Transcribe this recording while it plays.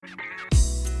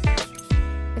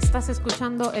Estás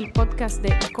escuchando el podcast de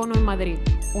Icono en Madrid,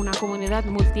 una comunidad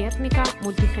multiétnica,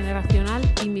 multigeneracional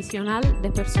y misional de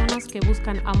personas que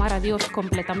buscan amar a Dios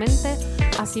completamente,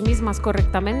 a sí mismas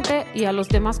correctamente y a los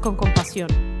demás con compasión.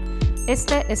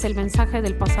 Este es el mensaje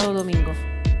del pasado domingo.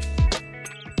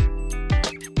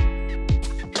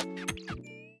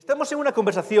 Estamos en una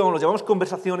conversación, los llamamos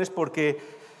conversaciones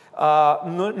porque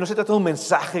no se trata de un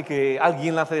mensaje que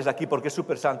alguien lance desde aquí porque es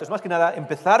súper santo. Es más que nada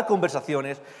empezar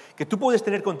conversaciones que tú puedes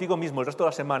tener contigo mismo el resto de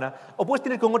la semana o puedes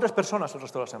tener con otras personas el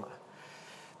resto de la semana.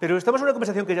 Pero estamos en una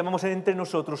conversación que llamamos entre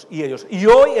nosotros y ellos. Y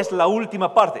hoy es la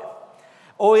última parte.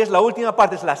 Hoy es la última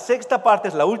parte, es la sexta parte,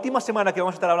 es la última semana que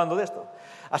vamos a estar hablando de esto.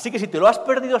 Así que si te lo has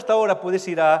perdido hasta ahora, puedes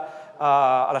ir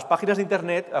a las páginas de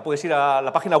internet, puedes ir a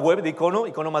la página web de Icono,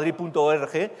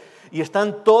 iconomadrid.org, y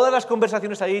están todas las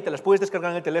conversaciones ahí, te las puedes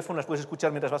descargar en el teléfono, las puedes escuchar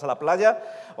mientras vas a la playa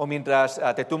o mientras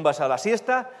te tumbas a la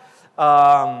siesta,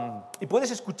 y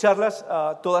puedes escucharlas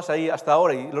todas ahí hasta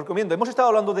ahora, y lo recomiendo. Hemos estado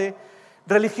hablando de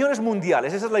religiones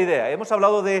mundiales, esa es la idea. Hemos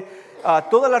hablado de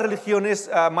todas las religiones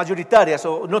mayoritarias,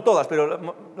 o no todas,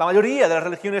 pero la mayoría de las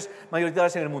religiones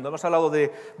mayoritarias en el mundo. Hemos hablado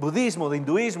de budismo, de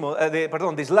hinduismo, de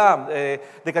islam,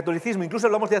 de catolicismo, incluso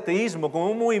hablamos de ateísmo como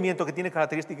un movimiento que tiene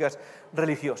características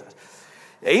religiosas.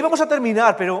 Y ahí vamos a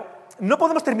terminar, pero no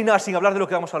podemos terminar sin hablar de lo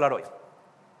que vamos a hablar hoy.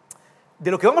 De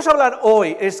lo que vamos a hablar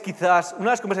hoy es quizás una de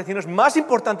las conversaciones más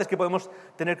importantes que podemos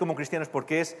tener como cristianos,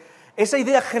 porque es esa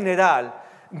idea general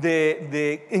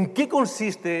de en qué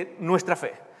consiste nuestra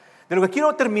fe. De lo que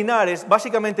quiero terminar es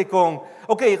básicamente con,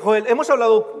 Joel, hemos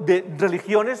hablado de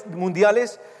religiones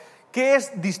mundiales. ¿Qué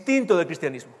es distinto del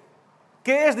cristianismo?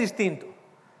 ¿Qué es distinto?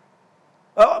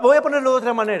 Voy a ponerlo de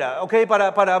otra manera,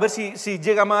 para ver si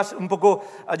llega más un poco.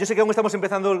 Yo sé que aún estamos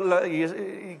empezando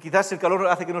y quizás el calor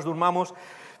hace que nos durmamos,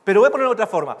 pero voy a ponerlo de otra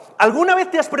forma. ¿Alguna vez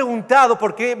te has preguntado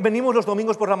por qué venimos los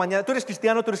domingos por la mañana? Tú eres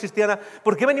cristiano, tú eres cristiana.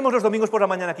 ¿Por qué venimos los domingos por la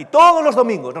mañana aquí? Todos los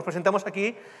domingos nos presentamos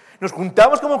aquí, nos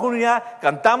juntamos como comunidad,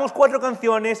 cantamos 4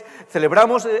 canciones,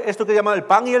 celebramos esto que llaman el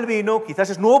pan y el vino.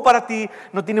 Quizás es nuevo para ti,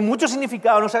 no tiene mucho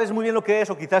significado, no sabes muy bien lo que es,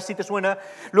 o quizás sí te suena.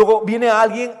 Luego viene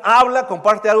alguien, habla,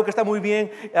 comparte algo que está muy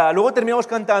bien. Luego terminamos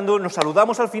cantando, nos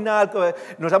saludamos al final,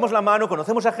 nos damos la mano,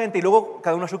 conocemos a gente y luego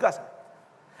cada uno a su casa.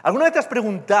 ¿Alguna vez te has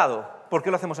preguntado por qué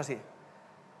lo hacemos así?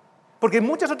 Porque en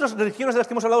muchas otras religiones de las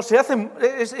que hemos hablado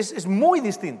es muy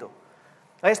distinto.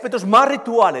 Hay aspectos más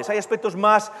rituales, hay aspectos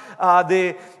más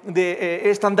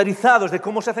estandarizados de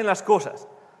cómo se hacen las cosas.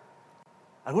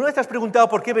 ¿Alguna vez te has preguntado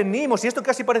por qué venimos? Y esto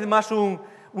casi parece más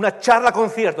una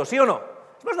charla-concierto, ¿sí o no?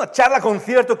 Es más una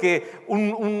charla-concierto que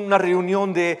una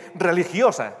reunión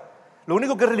religiosa. Lo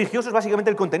único que es religioso es básicamente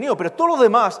el contenido, pero todo lo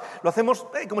demás lo hacemos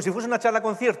como si fuese una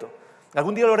charla-concierto.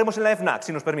 Algún día lo haremos en la FNAC,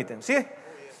 si nos permiten, ¿sí?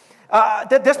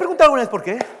 ¿Te has preguntado alguna vez por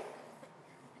qué?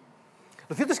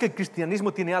 Lo cierto es que el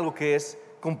cristianismo tiene algo que es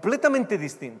completamente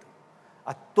distinto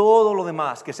a todo lo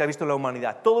demás que se ha visto en la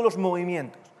humanidad, todos los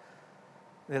movimientos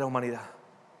de la humanidad.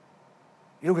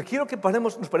 Y lo que quiero que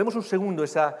nos paremos un segundo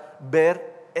es a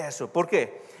ver eso. ¿Por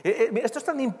qué? Esto es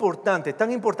tan importante,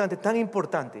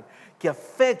 que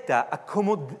afecta a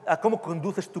cómo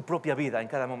conduces tu propia vida en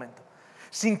cada momento.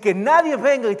 Sin que nadie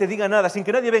venga y te diga nada, sin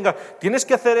que nadie venga, tienes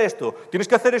que hacer esto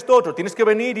otro, tienes que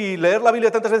venir y leer la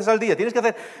Biblia tantas veces al día,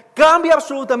 cambia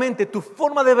absolutamente tu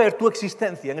forma de ver tu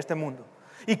existencia en este mundo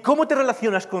y cómo te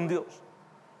relacionas con Dios.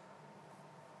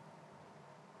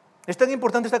 Es tan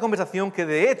importante esta conversación que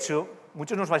de hecho,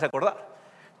 muchos no os vais a acordar,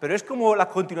 pero es como la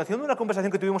continuación de una conversación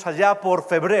que tuvimos allá por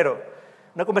febrero,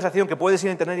 una conversación que puedes ir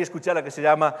a internet y escucharla que se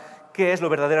llama ¿Qué es lo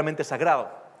verdaderamente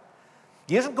sagrado?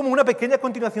 Y es como una pequeña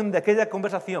continuación de aquella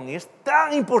conversación. Y es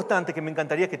tan importante que me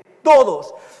encantaría que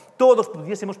todos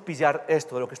pudiésemos pillar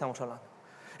esto de lo que estamos hablando.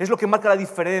 Es lo que marca la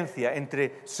diferencia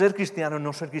entre ser cristiano y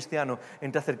no ser cristiano,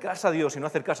 entre acercarse a Dios y no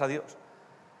acercarse a Dios.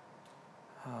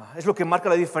 Es lo que marca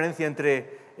la diferencia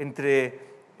entre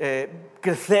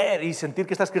crecer y sentir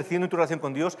que estás creciendo en tu relación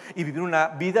con Dios y vivir una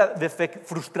vida de fe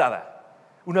frustrada.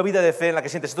 Una vida de fe en la que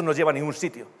sientes esto no nos lleva a ningún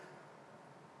sitio.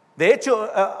 De hecho,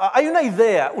 hay una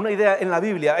idea en la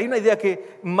Biblia, hay una idea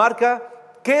que marca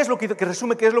que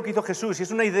resume qué es lo que hizo Jesús, y es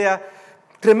una idea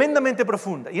tremendamente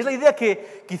profunda. Y es la idea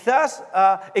que quizás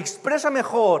expresa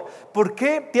mejor por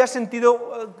qué te has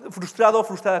sentido frustrado o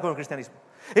frustrada con el cristianismo.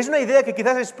 Es una idea que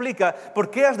quizás explica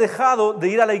por qué has dejado de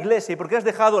ir a la iglesia y por qué has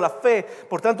dejado la fe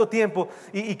por tanto tiempo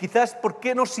y quizás por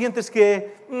qué no sientes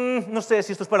que, no sé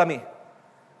si esto es para mí.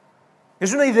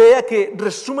 Es una idea que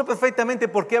resume perfectamente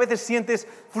por qué a veces sientes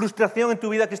frustración en tu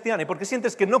vida cristiana y por qué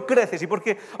sientes que no creces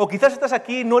o quizás estás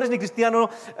aquí, no eres ni cristiano,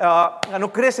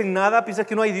 no crees en nada, piensas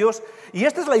que no hay Dios. Y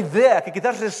esta es la idea que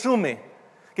quizás resume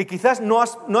que quizás no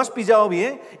has pillado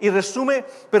bien y resume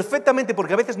perfectamente,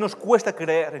 porque a veces nos cuesta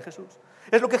creer en Jesús.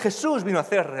 Es lo que Jesús vino a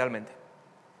hacer realmente.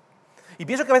 Y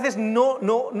pienso que a veces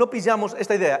no pillamos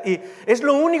esta idea. Y es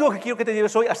lo único que quiero que te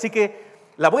lleves hoy, así que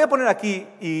la voy a poner aquí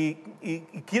y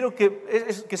quiero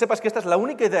que sepas que esta es la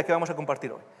única idea que vamos a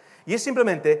compartir hoy. Y es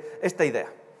simplemente esta idea.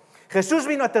 Jesús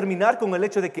vino a terminar con el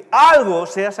hecho de que algo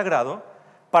sea sagrado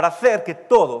para hacer que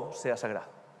todo sea sagrado.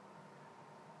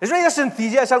 Es una idea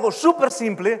sencilla, es algo súper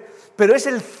simple, pero es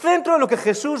el centro de lo que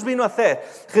Jesús vino a hacer.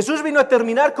 Jesús vino a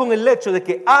terminar con el hecho de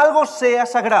que algo sea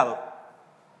sagrado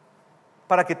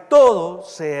para que todo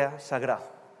sea sagrado.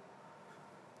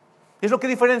 Es lo que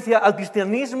diferencia al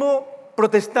cristianismo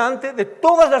protestante de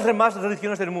todas las demás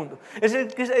religiones del mundo. Es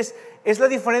la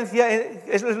diferencia,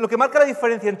 es lo que marca la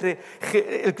diferencia entre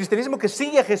el cristianismo que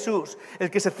sigue a Jesús,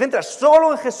 el que se centra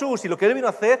solo en Jesús y lo que Él vino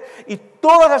a hacer, y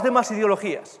todas las demás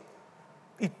ideologías.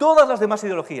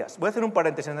 Voy a hacer un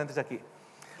paréntesis antes de aquí.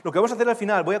 Lo que vamos a hacer al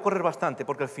final, voy a correr bastante,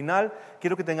 porque al final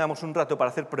quiero que tengamos un rato para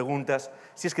hacer preguntas,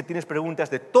 si es que tienes preguntas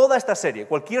de toda esta serie,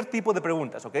 cualquier tipo de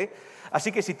preguntas, ¿ok?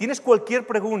 Así que si tienes cualquier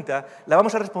pregunta, la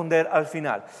vamos a responder al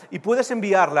final. Y puedes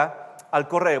enviarla al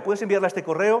correo, puedes enviarla a este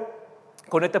correo,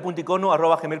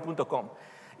 conecta.icono@gmail.com.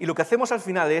 Y lo que hacemos al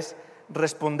final es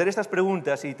responder estas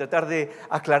preguntas y tratar de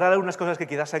aclarar algunas cosas que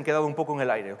quizás se han quedado un poco en el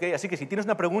aire, ¿ok? Así que si tienes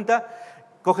una pregunta,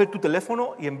 coge tu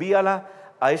teléfono y envíala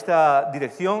a esta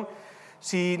dirección.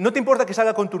 Si no te importa que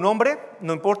salga con tu nombre,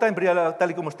 no importa, envíala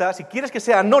tal y como está. Si quieres que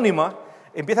sea anónima,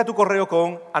 empieza tu correo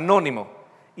con anónimo.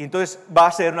 Y entonces va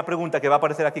a ser una pregunta que va a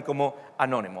aparecer aquí como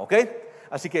anónimo, ¿ok?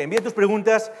 Así que envía tus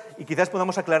preguntas y quizás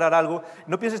podamos aclarar algo.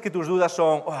 No pienses que tus dudas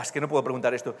son, es que no puedo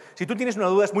preguntar esto. Si tú tienes una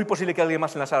duda, es muy posible que alguien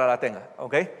más en la sala la tenga,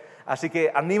 ¿ok? Así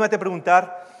que anímate a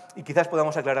preguntar y quizás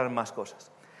podamos aclarar más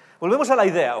cosas. Volvemos a la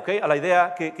idea, ¿ok? A la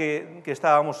idea que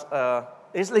estábamos...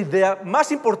 es la idea más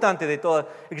importante de todo el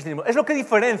cristianismo. Es lo que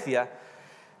diferencia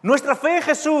nuestra fe en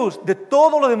Jesús de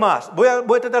todo lo demás. Voy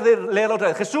a tratar de leerlo otra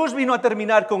vez. Jesús vino a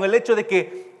terminar con el hecho de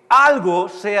que algo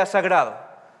sea sagrado.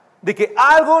 De que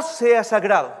algo sea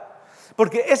sagrado.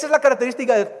 Porque esa es la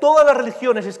característica de todas las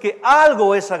religiones, es que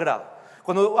algo es sagrado.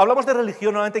 Cuando hablamos de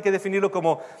religión, normalmente hay que definirlo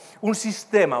como un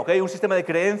sistema, ¿ok? Un sistema de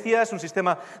creencias, un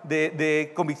sistema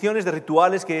de convicciones, de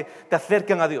rituales que te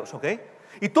acercan a Dios, ¿ok?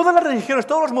 Y todas las religiones,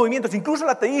 todos los movimientos, incluso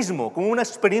el ateísmo, como una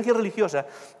experiencia religiosa,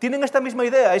 tienen esta misma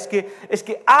idea, es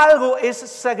que algo es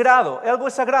sagrado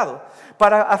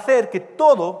para hacer que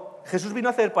todo, Jesús vino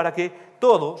a hacer para que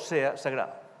todo sea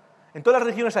sagrado. En todas las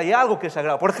religiones hay algo que es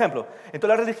sagrado. Por ejemplo, en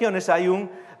todas las religiones hay un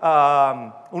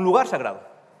lugar sagrado.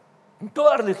 En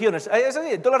todas las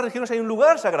religiones hay un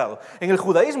lugar sagrado. En el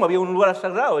judaísmo había un lugar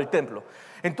sagrado, el templo.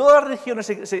 En todas las religiones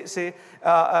se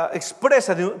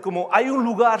expresa como hay un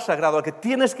lugar sagrado al que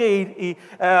tienes que ir y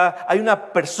hay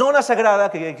una persona sagrada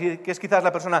que es quizás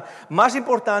la persona más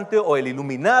importante o el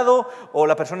iluminado o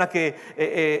la persona que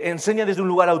enseña desde un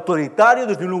lugar autoritario,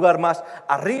 desde un lugar más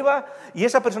arriba, y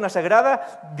esa persona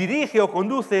sagrada dirige o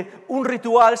conduce un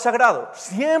ritual sagrado.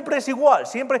 Siempre es igual,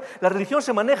 siempre la religión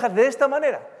se maneja de esta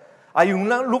manera. Hay un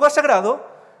lugar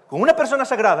sagrado con una persona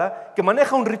sagrada que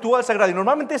maneja un ritual sagrado. Y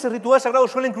normalmente ese ritual sagrado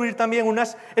suele incluir también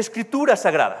unas escrituras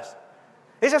sagradas.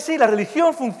 Es así, la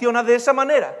religión funciona de esa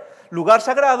manera. Lugar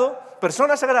sagrado,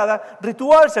 persona sagrada,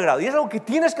 ritual sagrado. Y es algo que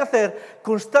tienes que hacer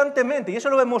constantemente. Y eso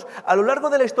lo vemos a lo largo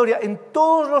de la historia en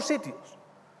todos los sitios.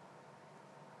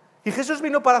 Y Jesús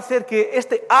vino para hacer que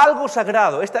algo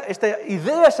sagrado, esta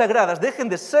ideas sagradas dejen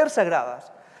de ser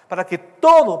sagradas para que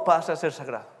todo pase a ser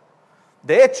sagrado.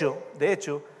 De hecho,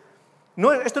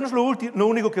 esto no es lo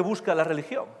único que busca la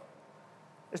religión.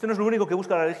 Esto no es lo único que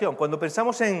busca la religión. Cuando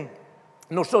pensamos en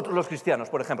nosotros los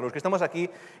cristianos, por ejemplo, los que estamos aquí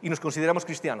y nos consideramos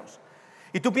cristianos,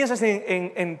 y tú piensas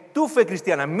en tu fe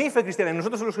cristiana, en mi fe cristiana, en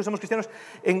nosotros los que somos cristianos,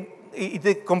 y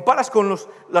te comparas con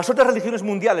las otras religiones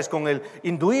mundiales, con el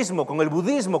hinduismo, con el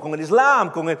budismo, con el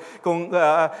islam, con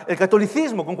el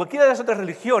catolicismo, con cualquiera de las otras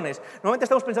religiones, normalmente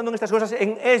estamos pensando en estas cosas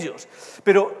en ellos.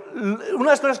 Pero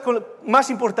una de las cosas más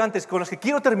importantes con las que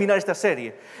quiero terminar esta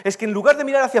serie es que en lugar de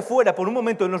mirar hacia afuera por un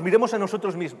momento, nos miremos a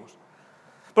nosotros mismos.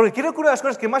 Porque creo que una de las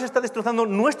cosas que más está destrozando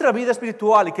nuestra vida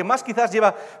espiritual y que más quizás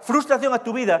lleva frustración a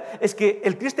tu vida es que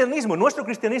el cristianismo, nuestro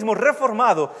cristianismo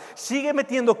reformado, sigue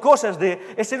metiendo cosas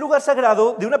de ese lugar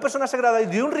sagrado, de una persona sagrada y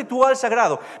de un ritual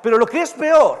sagrado. Pero lo que es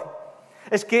peor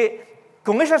es que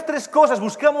con esas tres cosas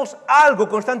buscamos algo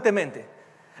constantemente.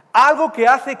 Algo que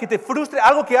hace que te frustre,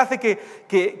 algo que hace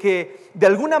que de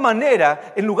alguna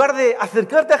manera, en lugar de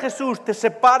acercarte a Jesús, te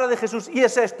separa de Jesús. Y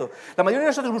es esto. La mayoría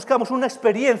de nosotros buscamos una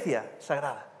experiencia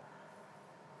sagrada.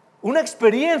 Una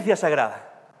experiencia sagrada.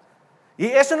 Y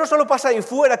eso no solo pasa ahí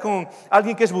fuera con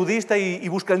alguien que es budista y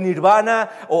busca el nirvana,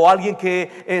 o alguien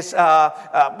que es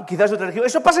quizás de otra religión.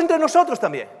 Eso pasa entre nosotros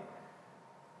también.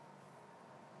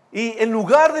 Y en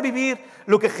lugar de vivir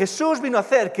lo que Jesús vino a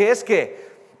hacer, que es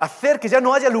hacer que ya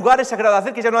no haya lugares sagrados,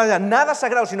 hacer que ya no haya nada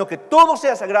sagrado, sino que todo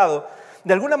sea sagrado,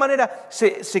 de alguna manera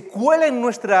se cuela en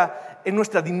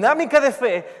nuestra dinámica de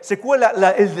fe, se cuela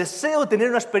el deseo de tener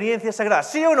una experiencia sagrada.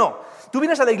 ¿Sí o no? Tú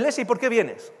vienes a la iglesia y ¿por qué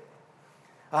vienes?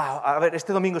 A ver,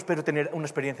 este domingo espero tener una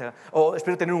experiencia, o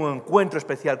espero tener un encuentro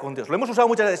especial con Dios. Lo hemos usado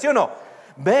muchas veces, ¿sí o no?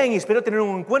 Ven y espero tener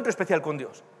un encuentro especial con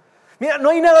Dios. Mira, no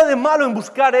hay nada de malo en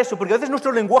buscar eso, porque a veces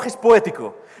nuestro lenguaje es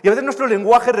poético, y a veces nuestro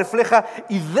lenguaje refleja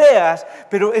ideas,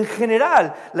 pero en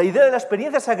general, la idea de la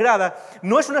experiencia sagrada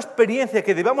no es una experiencia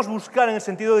que debamos buscar en el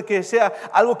sentido de que sea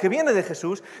algo que viene de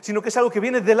Jesús, sino que es algo que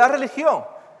viene de la religión.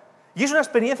 Y es una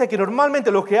experiencia que normalmente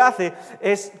lo que hace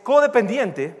es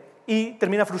codependiente y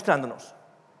termina frustrándonos.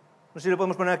 No sé si lo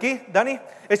podemos poner aquí, Dani.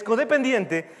 Es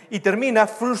codependiente y termina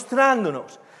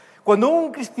frustrándonos. Cuando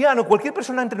un cristiano, cualquier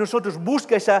persona entre nosotros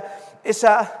busca esa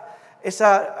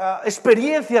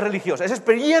experiencia religiosa, esa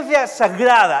experiencia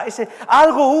sagrada, ese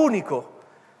algo único,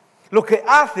 lo que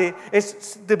hace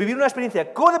es de vivir una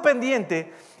experiencia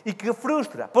codependiente y que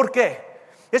frustra. ¿Por qué?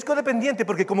 Es codependiente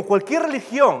porque como cualquier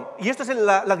religión, y esto es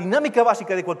la dinámica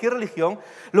básica de cualquier religión,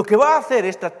 lo que va a hacer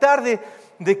es tratar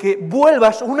de que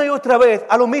vuelvas una y otra vez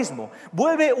a lo mismo.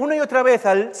 Vuelve una y otra vez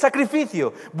al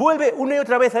sacrificio, vuelve una y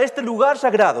otra vez a este lugar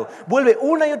sagrado, vuelve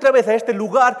una y otra vez a este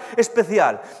lugar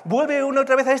especial, vuelve una y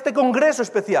otra vez a este congreso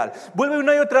especial, vuelve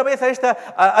una y otra vez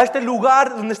a este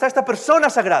lugar donde está esta persona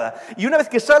sagrada. Y una vez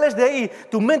que sales de ahí,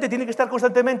 tu mente tiene que estar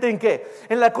constantemente ¿en qué?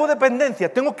 En la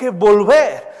codependencia. Tengo que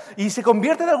volver. Y se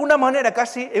convierte de alguna manera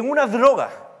casi en una droga,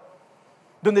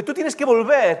 donde tú tienes que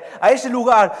volver a ese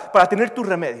lugar para tener tu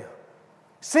remedio,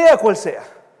 sea cual sea.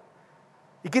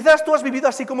 Y quizás tú has vivido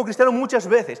así como cristiano muchas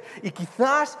veces. Y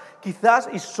quizás,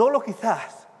 y solo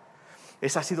quizás,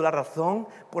 esa ha sido la razón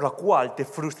por la cual te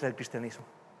frustra el cristianismo.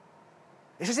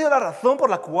 Esa ha sido la razón por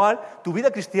la cual tu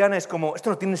vida cristiana es como,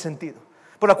 esto no tiene sentido.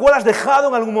 Por la cual has dejado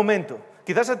en algún momento.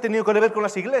 Quizás ha tenido que ver con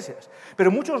las iglesias. Pero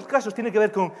en muchos casos tiene que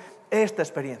ver con esta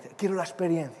experiencia. Quiero la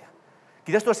experiencia.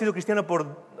 Quizás tú has sido cristiano por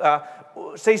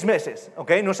 6 meses,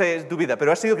 ¿ok? No sé tu vida,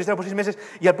 pero has sido cristiano por 6 meses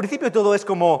y al principio todo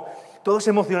es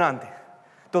emocionante.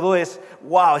 Todo es,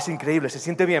 wow, es increíble, se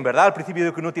siente bien, ¿verdad? Al principio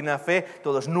de que uno tiene la fe,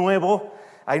 todo es nuevo,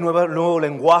 hay nuevo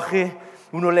lenguaje,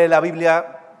 uno lee la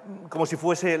Biblia como si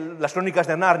fuese las crónicas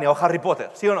de Narnia o Harry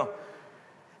Potter, ¿sí o no?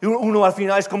 Y uno al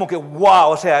final es como que, wow,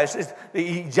 o sea,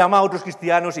 y llama a otros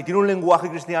cristianos y tiene un lenguaje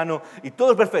cristiano y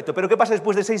todo es perfecto. Pero ¿qué pasa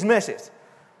después de 6 meses?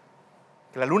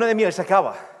 Que la luna de miel se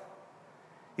acaba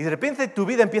y de repente tu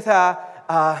vida empieza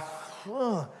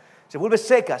se vuelve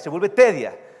seca, se vuelve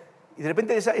tedia y de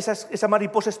repente esa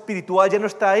mariposa espiritual ya no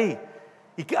está ahí.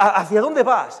 ¿Y hacia dónde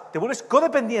vas? Te vuelves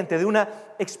codependiente de una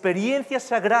experiencia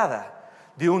sagrada,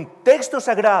 de un texto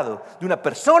sagrado, de una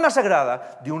persona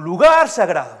sagrada, de un lugar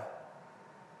sagrado.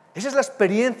 Esa es la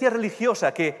experiencia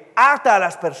religiosa que ata a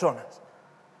las personas.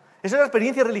 Esa es la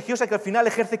experiencia religiosa que al final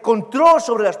ejerce control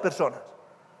sobre las personas.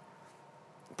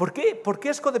 ¿Por qué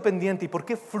es codependiente y por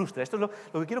qué frustra? Esto es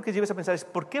lo que quiero que lleves a pensar es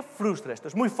 ¿por qué frustra esto?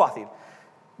 Es muy fácil.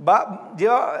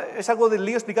 Es algo de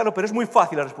lío explicarlo, pero es muy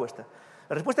fácil la respuesta.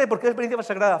 La respuesta de por qué la experiencia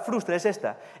sagrada frustra es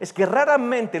esta. Es que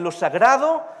raramente lo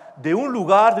sagrado de un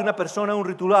lugar, de una persona, un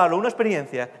ritual o una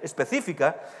experiencia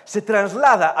específica se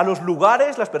traslada a los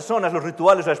lugares, las personas, los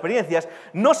rituales o las experiencias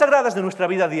no sagradas de nuestra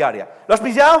vida diaria. ¿Lo has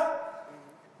pillado?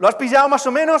 ¿Lo has pillado más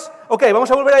o menos? Ok, vamos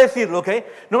a volver a decirlo, ok.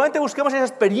 Normalmente buscamos esa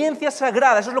experiencia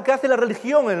sagrada, eso es lo que hace la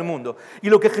religión en el mundo. Y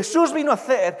lo que Jesús vino a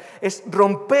hacer es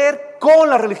romper con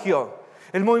la religión.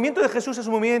 El movimiento de Jesús es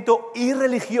un movimiento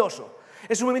irreligioso.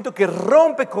 Es un movimiento que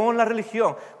rompe con la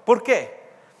religión. ¿Por qué?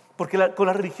 Porque con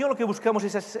la religión lo que buscamos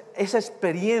es esa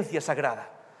experiencia sagrada,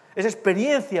 esa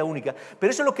experiencia única.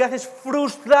 Pero eso lo que hace es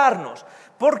frustrarnos.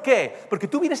 ¿Por qué? Porque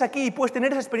tú vienes aquí y puedes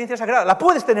tener esa experiencia sagrada, la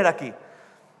puedes tener aquí.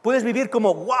 Puedes vivir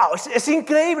como, wow, es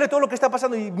increíble todo lo que está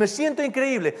pasando y me siento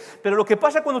increíble. Pero lo que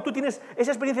pasa cuando tú tienes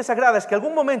esa experiencia sagrada es que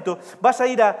algún momento vas a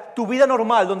ir a tu vida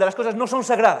normal donde las cosas no son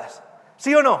sagradas.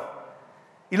 ¿Sí o no?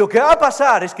 Y lo que va a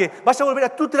pasar es que vas a volver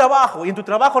a tu trabajo y en tu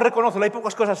trabajo reconoces, hay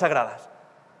pocas cosas sagradas.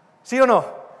 ¿Sí o no?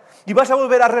 Y vas a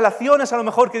volver a relaciones a lo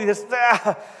mejor que dices,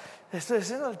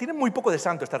 tiene muy poco de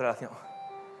santo esta relación.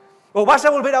 O vas a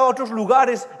volver a otros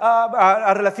lugares,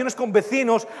 a relaciones con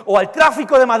vecinos o al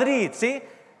tráfico de Madrid, ¿sí?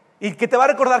 Y que te va a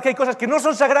recordar que hay cosas que no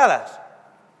son sagradas.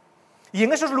 Y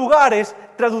en esos lugares,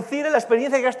 traducir la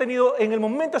experiencia que has tenido en el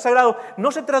momento sagrado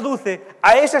no se traduce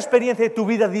a esa experiencia de tu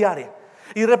vida diaria.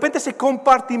 Y de repente se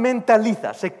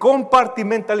compartimentaliza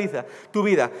tu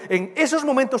vida en esos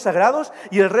momentos sagrados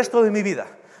y el resto de mi vida,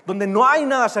 donde no hay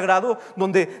nada sagrado,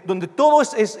 donde todo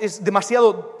es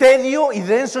demasiado tedio y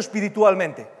denso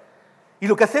espiritualmente. Y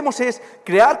lo que hacemos es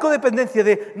crear codependencia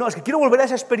de, no, es que quiero volver a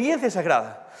esa experiencia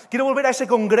sagrada, quiero volver a ese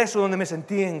congreso donde me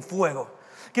sentí en fuego,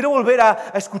 quiero volver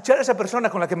a escuchar a esa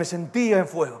persona con la que me sentía en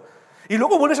fuego. Y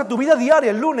luego vuelves a tu vida diaria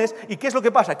el lunes, ¿y qué es lo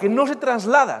que pasa? Que no se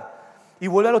traslada y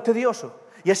vuelve a lo tedioso.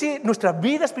 Y así nuestra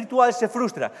vida espiritual se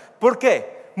frustra. ¿Por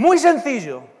qué? Muy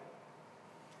sencillo.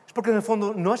 Es porque en el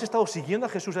fondo no has estado siguiendo a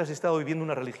Jesús, has estado viviendo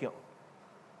una religión.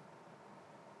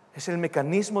 Es el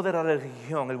mecanismo de la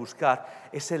religión, el buscar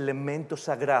ese elemento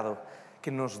sagrado que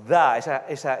nos da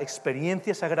esa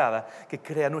experiencia sagrada que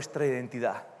crea nuestra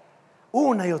identidad.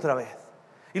 Una y otra vez.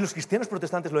 Y los cristianos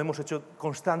protestantes lo hemos hecho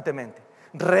constantemente.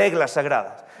 Reglas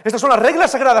sagradas. Estas son las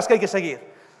reglas sagradas que hay que seguir.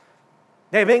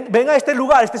 Ven a este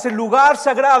lugar, este es el lugar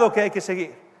sagrado que hay que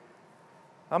seguir.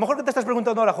 A lo mejor que te estás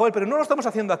preguntando ahora, Joel, pero no lo estamos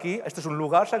haciendo aquí. Este es un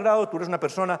lugar sagrado, tú eres una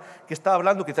persona que está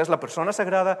hablando, quizás la persona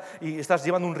sagrada, y estás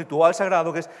llevando un ritual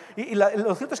sagrado.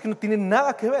 Lo cierto es que no tiene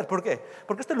nada que ver. ¿Por qué?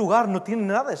 Porque este lugar no tiene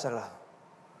nada de sagrado.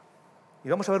 Y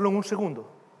vamos a verlo en un segundo.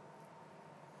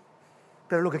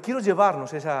 Pero lo que quiero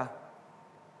llevarnos es a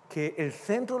que el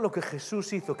centro de lo que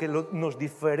Jesús hizo, que nos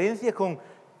diferencia con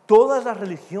todas las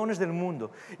religiones del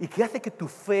mundo y que hace que tu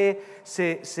fe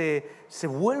se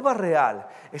vuelva real,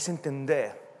 es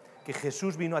entender que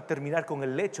Jesús vino a terminar con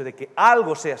el hecho de que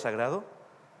algo sea sagrado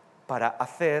para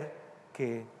hacer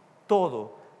que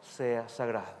todo sea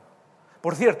sagrado.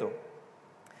 Por cierto,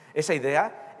 esa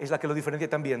idea es la que lo diferencia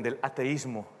también del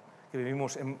ateísmo que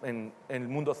vivimos en el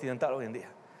mundo occidental hoy en día.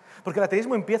 Porque el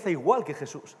ateísmo empieza igual que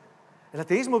Jesús. El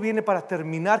ateísmo viene para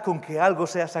terminar con que algo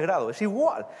sea sagrado. Es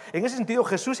igual. En ese sentido,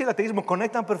 Jesús y el ateísmo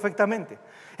conectan perfectamente.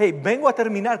 Vengo a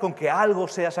terminar con que algo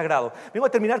sea sagrado. Vengo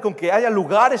a terminar con que haya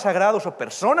lugares sagrados o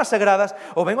personas sagradas,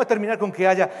 o vengo a terminar con que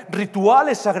haya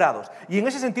rituales sagrados. Y en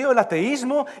ese sentido, el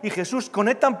ateísmo y Jesús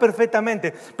conectan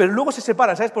perfectamente, pero luego se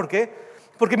separan. ¿Sabes por qué?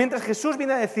 Porque mientras Jesús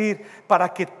viene a decir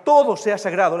para que todo sea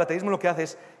sagrado, el ateísmo lo que hace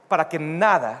es para que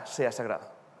nada sea sagrado.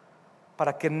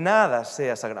 Para que nada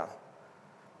sea sagrado.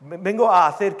 Vengo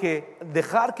a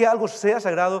dejar que algo sea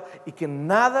sagrado y que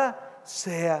nada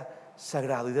sea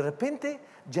sagrado. Y de repente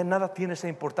ya nada tiene esa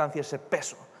importancia, ese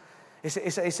peso,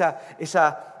 esa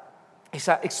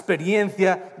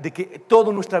experiencia de que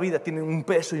toda nuestra vida tiene un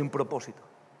peso y un propósito.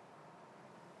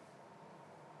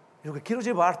 Y lo que quiero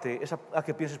llevarte es a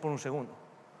que pienses por un segundo.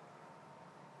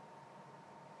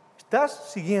 ¿Estás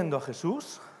siguiendo a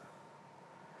Jesús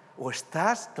o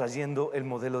estás trayendo el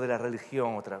modelo de la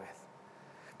religión otra vez?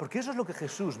 Porque eso es lo que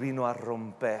Jesús vino a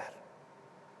romper.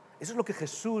 Eso es lo que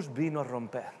Jesús vino a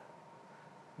romper.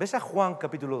 Ves a Juan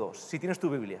capítulo 2, si tienes tu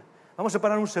Biblia. Vamos a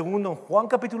parar un segundo en Juan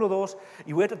capítulo 2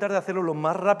 y voy a tratar de hacerlo lo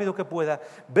más rápido que pueda.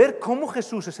 Ver cómo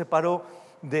Jesús se separó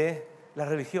de la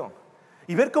religión.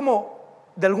 Y ver cómo,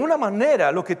 de alguna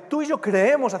manera, lo que tú y yo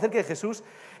creemos acerca de Jesús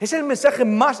es el mensaje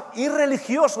más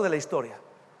irreligioso de la historia.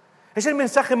 Es el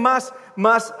mensaje más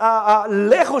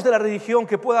lejos de la religión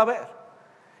que pueda haber.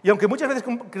 Y aunque muchas veces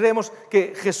creemos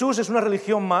que Jesús es una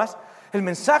religión más, el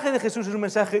mensaje de Jesús es un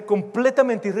mensaje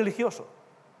completamente irreligioso.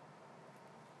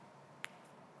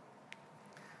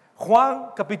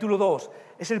 Juan capítulo 2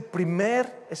 es el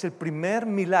primer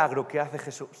milagro que hace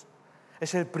Jesús.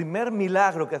 Es el primer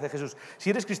milagro que hace Jesús. Si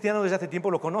eres cristiano desde hace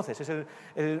tiempo lo conoces. Es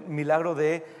el milagro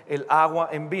del agua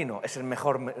en vino. Es el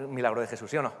mejor milagro de Jesús,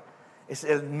 ¿sí o no? Es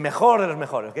el mejor de los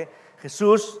mejores, ¿ok?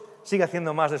 Jesús sigue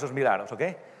haciendo más de esos milagros, ¿ok?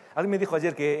 Alguien me dijo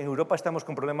ayer que en Europa estamos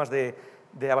con problemas de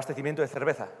abastecimiento de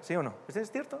cerveza, ¿sí o no? ¿Es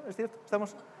cierto? ¿Es cierto?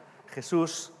 ¿Estamos?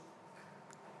 Jesús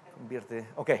convierte...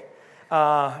 Ok,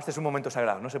 este es un momento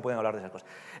sagrado, no se pueden hablar de esas cosas.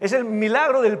 Es el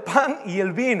milagro del pan y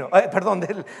el vino,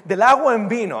 del agua en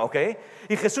vino, ¿ok?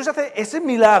 Y Jesús hace ese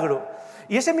milagro.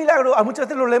 Y ese milagro a muchas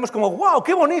veces lo leemos como, wow,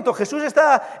 qué bonito, Jesús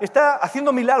está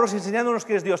haciendo milagros y enseñándonos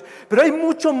que es Dios. Pero hay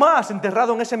mucho más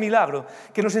enterrado en ese milagro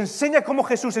que nos enseña cómo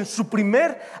Jesús en su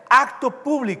primer acto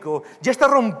público ya está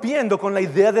rompiendo con la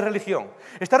idea de religión.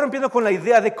 Está rompiendo con la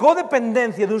idea de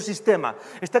codependencia de un sistema.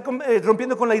 Está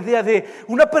rompiendo con la idea de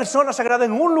una persona sagrada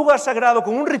en un lugar sagrado,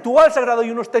 con un ritual sagrado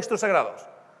y unos textos sagrados.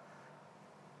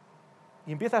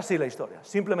 Y empieza así la historia.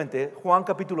 Simplemente, Juan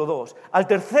capítulo 2. Al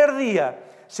tercer día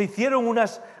se hicieron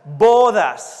unas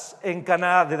bodas en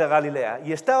Caná de Galilea.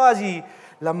 Y estaba allí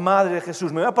la madre de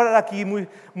Jesús. Me voy a parar aquí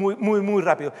muy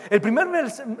rápido. El primer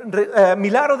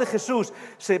milagro de Jesús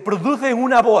se produce en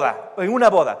una boda.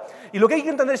 Y lo que hay que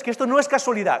entender es que esto no es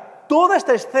casualidad. Toda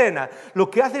esta escena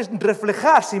lo que hace es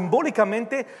reflejar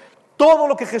simbólicamente todo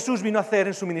lo que Jesús vino a hacer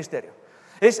en su ministerio.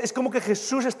 Es como que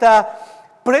Jesús está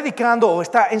predicando o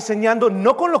está enseñando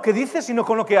no con lo que dice, sino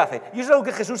con lo que hace. Y eso es algo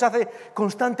que Jesús hace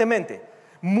constantemente.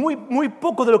 Muy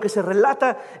poco de lo que se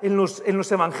relata en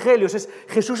los evangelios es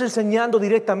Jesús enseñando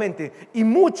directamente, y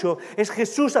mucho es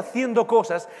Jesús haciendo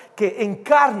cosas que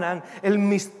encarnan el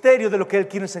misterio de lo que Él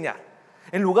quiere enseñar.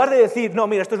 En lugar de decir, no,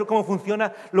 mira, esto es cómo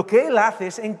funciona, lo que Él hace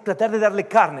es tratar de darle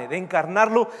carne, de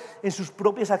encarnarlo en sus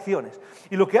propias acciones.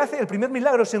 Y lo que hace, el primer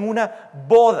milagro es en una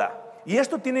boda. Y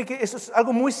eso es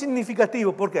algo muy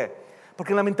significativo. ¿Por qué?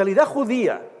 Porque en la mentalidad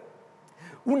judía,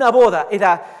 una boda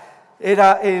era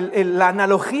la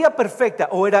analogía perfecta,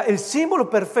 o era el símbolo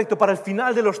perfecto para el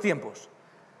final de los tiempos.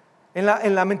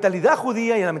 En la mentalidad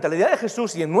judía y en la mentalidad de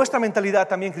Jesús y en nuestra mentalidad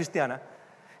también cristiana,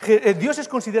 Dios es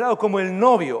considerado como el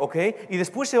novio, ¿ok? Y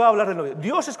después se va a hablar del novio.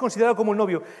 Dios es considerado como el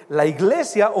novio. La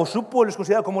iglesia o su pueblo es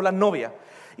considerado como la novia.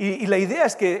 Y la idea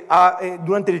es que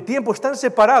durante el tiempo están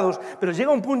separados, pero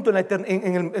llega un punto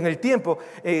en el tiempo,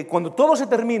 cuando todo se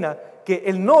termina, que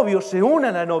el novio se une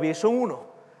a la novia y son uno.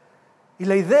 Y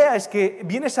la idea es que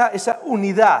viene esa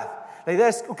unidad. La idea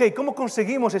es, ok, ¿cómo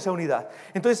conseguimos esa unidad?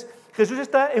 Entonces, Jesús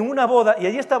está en una boda y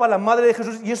allí estaba la madre de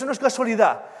Jesús, y eso no es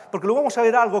casualidad, porque luego vamos a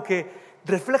ver algo que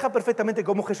refleja perfectamente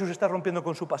cómo Jesús está rompiendo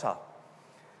con su pasado.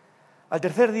 Al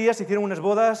tercer día se hicieron unas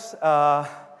bodas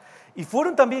y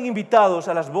fueron también invitados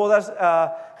a las bodas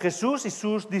Jesús y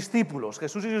sus discípulos.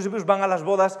 Jesús y sus discípulos van a las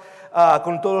bodas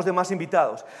con todos los demás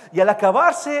invitados. Y al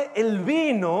acabarse el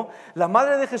vino, la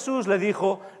madre de Jesús le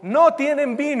dijo, no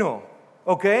tienen vino,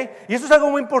 ¿ok? Y esto es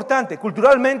algo muy importante.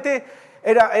 Culturalmente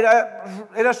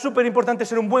era súper importante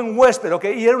ser un buen huésped, ¿ok?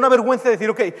 Y era una vergüenza decir,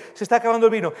 ok, se está acabando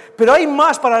el vino. Pero hay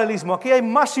más paralelismo, aquí hay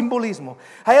más simbolismo.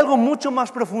 Hay algo mucho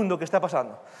más profundo que está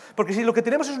pasando. Porque si lo que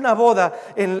tenemos es una boda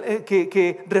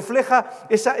que refleja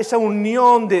esa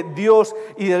unión de Dios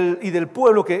y del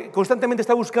pueblo que constantemente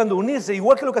está buscando unirse,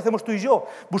 igual que lo que hacemos tú y yo,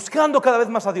 buscando cada vez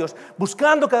más a Dios,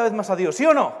 ¿sí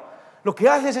o no? Lo que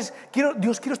haces es,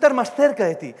 Dios, quiero estar más cerca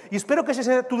de ti, y espero que ese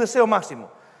sea tu deseo máximo.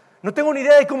 No tengo ni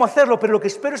idea de cómo hacerlo, pero lo que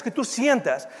espero es que tú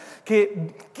sientas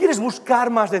que quieres buscar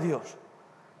más de Dios.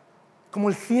 Como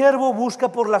el ciervo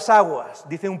busca por las aguas,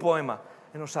 dice un poema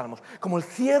en los Salmos. Como el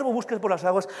ciervo busca por las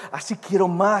aguas, así quiero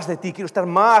más de ti, quiero estar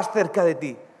más cerca de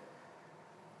ti.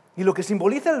 Y lo que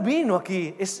simboliza el vino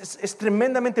aquí es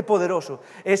tremendamente poderoso.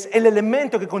 Es el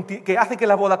elemento que hace que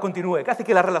la boda continúe, que hace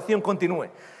que la relación continúe.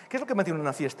 ¿Qué es lo que mantiene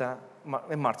una fiesta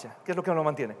en marcha? ¿Qué es lo que lo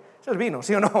mantiene? Es el vino,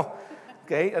 ¿sí o no?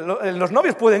 ¿Okay? Los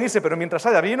novios pueden irse, pero mientras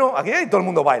haya vino, aquí todo el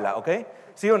mundo baila, ¿ok?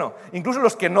 ¿Sí o no? Incluso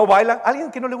los que no bailan. ¿Alguien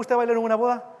que no le gusta bailar en una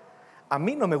boda? A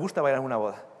mí no me gusta bailar en una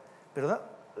boda,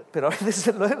 pero a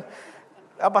veces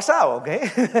ha pasado, ¿ok?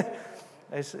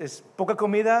 Es poca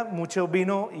comida, mucho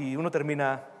vino y uno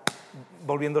termina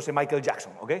volviéndose Michael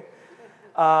Jackson, ¿ok?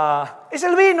 Es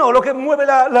el vino lo que mueve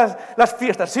las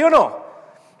fiestas, ¿sí o no?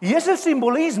 Y es el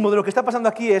simbolismo de lo que está pasando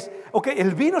aquí,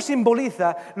 el vino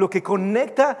simboliza lo que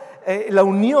conecta la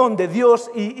unión de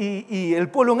Dios y el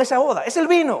pueblo en esa boda. Es el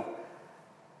vino.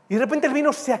 Y de repente el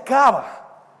vino se acaba.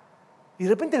 Y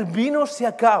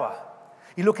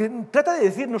lo que trata de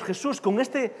decirnos Jesús con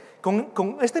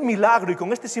este milagro y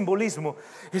con este simbolismo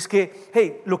es que,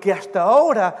 hey, lo que hasta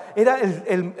ahora era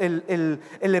el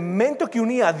elemento que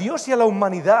unía a Dios y a la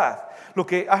humanidad, lo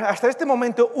que hasta este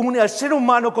momento une al ser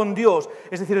humano con Dios,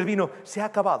 es decir, el vino, se ha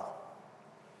acabado.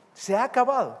 Se ha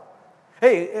acabado.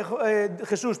 Hey,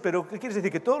 Jesús, pero ¿qué quieres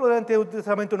decir? ¿Que todo lo del Antiguo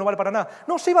Testamento no vale para nada?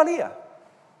 No, sí valía.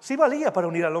 Sí valía para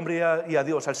unir al hombre y a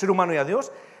Dios, al ser humano y a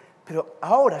Dios, pero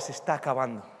ahora se está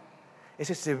acabando. Es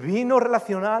ese vino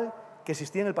relacional que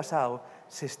existía en el pasado,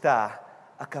 se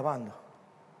está acabando.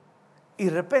 Y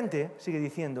de repente, sigue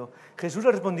diciendo, Jesús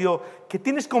le respondió, ¿qué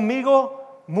tienes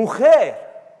conmigo,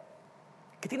 mujer?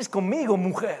 ¿Qué tienes conmigo,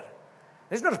 mujer?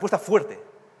 Es una respuesta fuerte.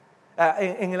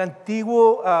 En el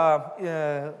antiguo,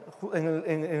 en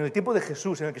el tiempo de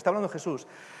Jesús, en el que está hablando Jesús,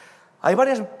 hay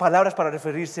varias palabras para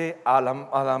referirse a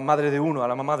la madre de uno, a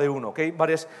la mamá de uno, ¿ok?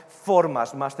 Varias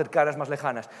formas más cercanas, más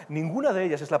lejanas. Ninguna de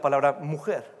ellas es la palabra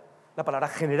mujer, la palabra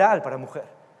general para mujer.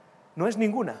 No es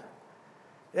ninguna.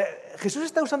 Jesús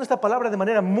está usando esta palabra de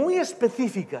manera muy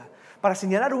específica para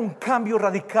señalar un cambio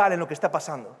radical en lo que está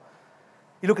pasando.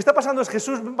 Y lo que está pasando es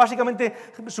Jesús, básicamente,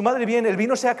 su madre viene, el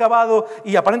vino se ha acabado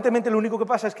y aparentemente lo único que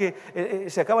pasa es que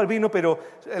se acaba el vino, pero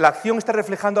la acción está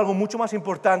reflejando algo mucho más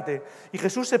importante. Y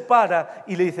Jesús se para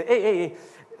y le dice,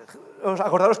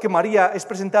 acordaros que María es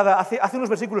presentada, hace unos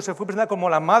versículos se fue presentada como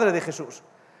la madre de Jesús.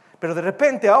 Pero de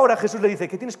repente ahora Jesús le dice,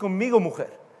 ¿qué tienes conmigo,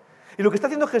 mujer? Y lo que está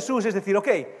haciendo Jesús es decir, ok,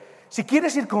 si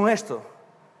quieres ir con esto,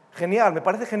 genial, me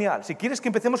parece genial. Si quieres que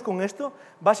empecemos con esto,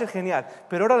 va a ser genial.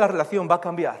 Pero ahora la relación va a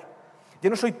cambiar. Ya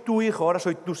no soy tu hijo, ahora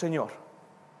soy tu Señor.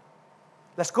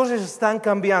 Las cosas están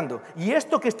cambiando. Y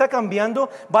esto que está cambiando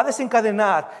va a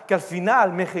desencadenar que al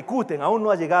final me ejecuten. Aún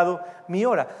no ha llegado mi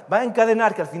hora. Va a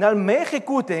encadenar que al final me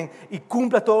ejecuten y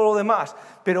cumpla todo lo demás.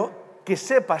 Pero que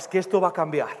sepas que esto va a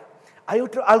cambiar. Hay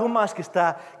algo más que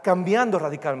está cambiando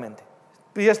radicalmente.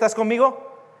 ¿Ya estás conmigo?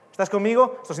 ¿Estás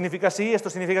conmigo? Esto significa sí, esto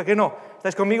significa que no.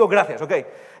 ¿Estáis conmigo? Gracias, ok.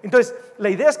 Entonces, la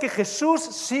idea es que Jesús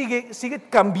sigue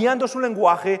cambiando su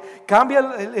lenguaje, cambia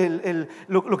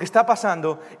lo que está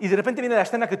pasando, y de repente viene la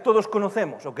escena que todos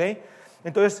conocemos, ok.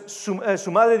 Entonces,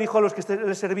 su madre dijo a los que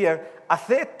le servían,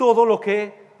 haced todo lo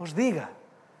que os diga.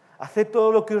 Haced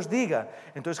todo lo que os diga.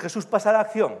 Entonces Jesús pasa a la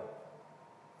acción.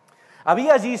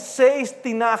 Había allí 6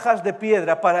 tinajas de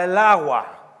piedra para el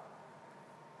agua.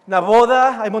 Una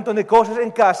boda, hay un montón de cosas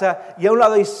en casa y a un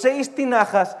lado hay 6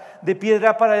 tinajas de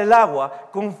piedra para el agua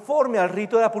conforme al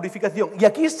rito de la purificación. Y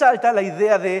aquí salta la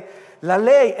idea de la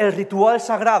ley, el ritual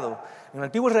sagrado. En el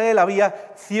antiguo Israel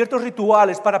había ciertos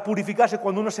rituales para purificarse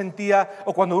cuando uno sentía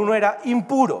o cuando uno era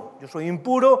impuro. Yo soy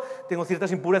impuro, tengo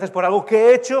ciertas impurezas por algo que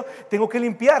he hecho, tengo que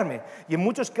limpiarme. Y en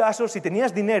muchos casos, si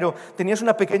tenías dinero, tenías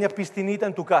una pequeña piscinita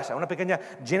en tu casa, una pequeña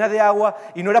llena de agua,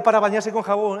 y no era para bañarse con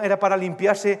jabón, era para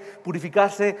limpiarse,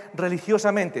 purificarse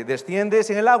religiosamente. Desciendes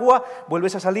en el agua,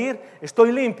 vuelves a salir,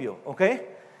 estoy limpio, ¿ok?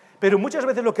 Pero muchas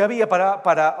veces lo que había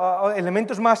para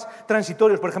elementos más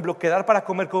transitorios, por ejemplo, quedar para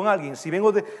comer con alguien. Si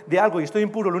vengo de algo y estoy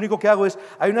impuro, lo único que hago es,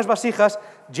 hay unas vasijas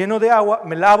lleno de agua,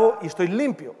 me lavo y estoy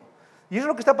limpio. Y eso es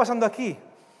lo que está pasando aquí.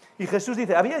 Y Jesús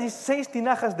dice, había allí 6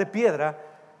 tinajas de piedra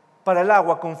para el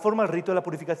agua conforme al rito de la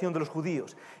purificación de los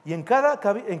judíos. Y en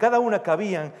cada una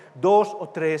cabían 2 o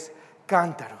 3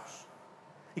 cántaros.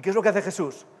 ¿Y qué es lo que hace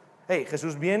Jesús?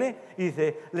 Jesús viene y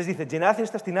les dice, llenad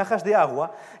estas tinajas de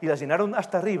agua, y las llenaron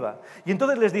hasta arriba. Y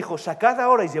entonces les dijo, sacad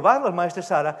ahora y llevadlo al maestro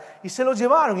Sala, y se los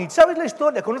llevaron. Y sabes la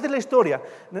historia, conoces la historia,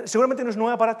 seguramente no es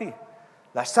nueva para ti.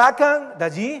 La sacan de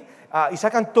allí y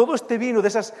sacan todo este vino de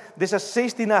esas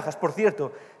 6 tinajas. Por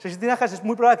cierto, 6 tinajas es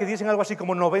muy probable que diesen algo así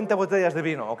como 90 botellas de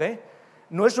vino, ¿ok?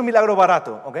 No es un milagro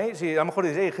barato, ¿ok? Si a lo mejor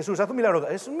dices, Jesús, haz un milagro,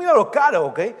 es un milagro caro,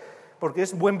 ¿ok? Porque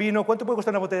es buen vino. ¿Cuánto puede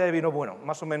costar una botella de vino bueno?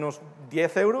 Más o menos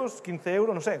 10 euros, 15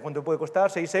 euros, no sé. ¿Cuánto puede costar?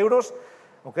 6 euros,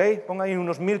 ¿ok? Ponga ahí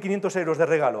unos 1.500 euros de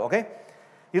regalo, ¿ok?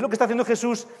 Y es lo que está haciendo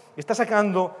Jesús, está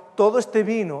sacando todo este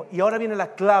vino, y ahora viene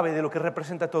la clave de lo que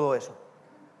representa todo eso.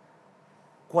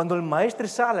 Cuando el maestro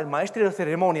Sala, el maestro de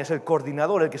ceremonias, el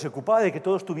coordinador, el que se ocupaba de que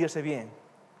todo estuviese bien,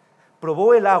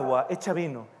 probó el agua hecha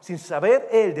vino, sin saber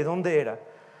él de dónde era,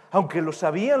 aunque lo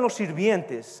sabían los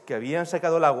sirvientes que habían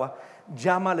sacado el agua,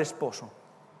 llama al esposo.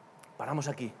 Paramos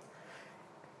aquí.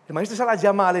 El maestro Sala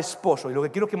llama al esposo, y lo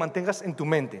que quiero que mantengas en tu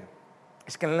mente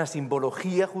es que en la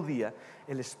simbología judía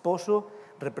el esposo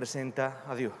representa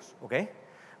a Dios, ¿ok?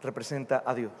 Representa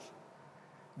a Dios.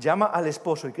 Llama al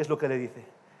esposo, ¿y qué es lo que le dice?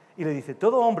 Y le dice,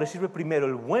 todo hombre sirve primero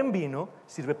el buen vino,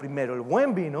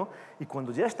 y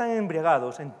cuando ya están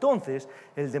embriagados, entonces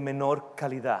el de menor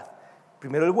calidad.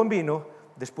 Primero el buen vino,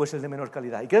 después el de menor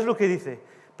calidad. ¿Y qué es lo que dice?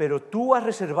 Pero tú has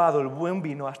reservado el buen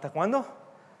vino, ¿hasta cuándo?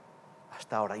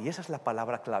 Hasta ahora. Y esa es la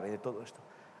palabra clave de todo esto.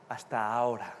 Hasta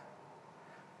ahora.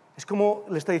 Es como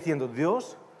le está diciendo,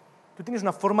 Dios, tú tienes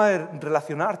una forma de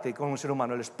relacionarte con un ser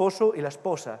humano, el esposo y la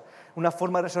esposa, una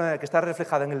forma de relacionar que está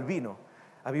reflejada en el vino.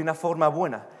 Había una forma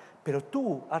buena, pero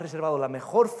tú has reservado la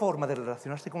mejor forma de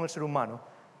relacionarse con el ser humano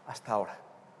hasta ahora.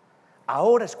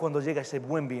 Ahora es cuando llega ese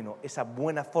buen vino, esa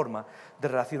buena forma de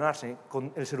relacionarse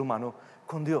con el ser humano,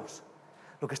 con Dios.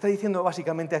 Lo que está diciendo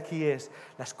básicamente aquí es,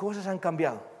 las cosas han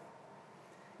cambiado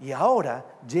y ahora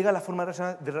llega la forma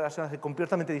de relacionarse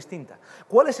completamente distinta.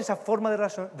 ¿Cuál es esa forma de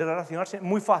relacionarse?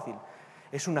 Muy fácil.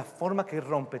 Es una forma que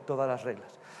rompe todas las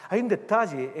reglas. Hay un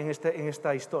detalle en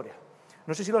esta historia.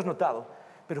 No sé si lo has notado,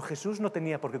 pero Jesús no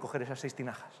tenía por qué coger esas 6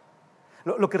 tinajas.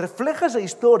 Lo que refleja esa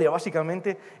historia,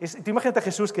 básicamente, es, tú imagínate a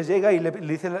Jesús que llega y le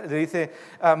dice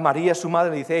a María, su madre,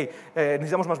 le dice,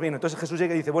 necesitamos más vino. Entonces Jesús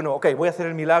llega y dice, bueno, ok, voy a hacer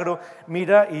el milagro,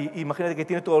 mira, y imagínate que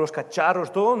tiene todos los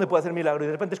cacharros, todo donde puede hacer el milagro, y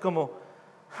de repente es como,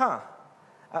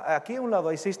 aquí a un lado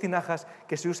hay 6 tinajas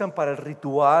que se usan para el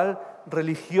ritual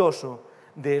religioso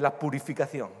de la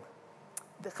purificación.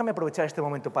 Déjame aprovechar este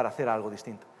momento para hacer algo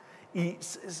distinto. Y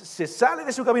se sale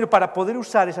de su camino para poder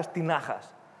usar esas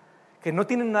tinajas, que no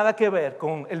tienen nada que ver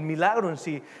con el milagro en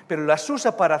sí, pero las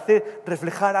usa para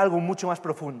reflejar algo mucho más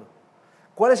profundo.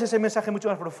 ¿Cuál es ese mensaje mucho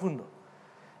más profundo?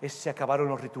 Se acabaron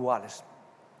los rituales.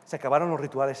 Se acabaron los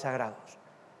rituales sagrados.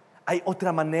 Hay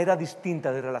otra manera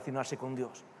distinta de relacionarse con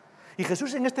Dios. Y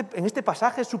Jesús en este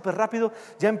pasaje súper rápido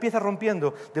ya empieza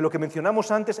rompiendo de lo que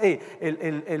mencionamos antes,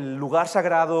 el lugar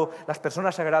sagrado, las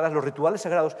personas sagradas, los rituales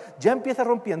sagrados, ya empieza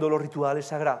rompiendo los rituales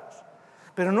sagrados.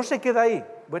 Pero no se queda ahí.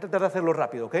 Voy a tratar de hacerlo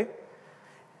rápido, ¿ok?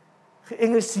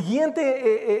 En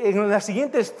la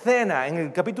siguiente escena, en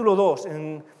el capítulo 2,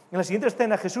 en la siguiente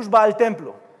escena, Jesús va al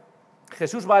templo.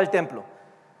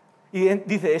 Y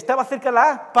dice, estaba cerca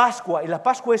la Pascua, y la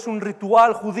Pascua es un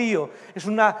ritual judío, es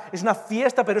una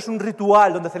fiesta, pero es un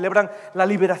ritual donde celebran la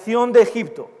liberación de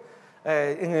Egipto.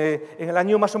 En el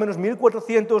año más o menos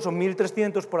 1400 o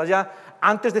 1300, por allá,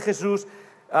 antes de Jesús,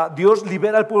 Dios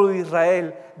libera al pueblo de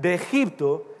Israel de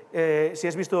Egipto. Si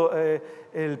has visto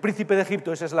El Príncipe de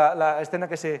Egipto, esa es la escena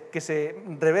que se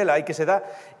revela y que se da,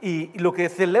 y lo que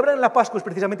celebran en la Pascua es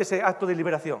precisamente ese acto de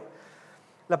liberación.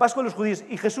 La Pascua de los judíos,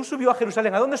 y Jesús subió a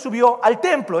Jerusalén. ¿A dónde subió? Al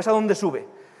templo, es a donde sube.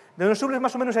 De donde sube es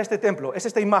más o menos a este templo, es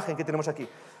esta imagen que tenemos aquí.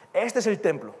 Este es el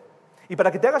templo. Y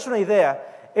para que te hagas una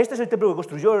idea, este es el templo que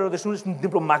construyó Herodes, es un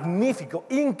templo magnífico,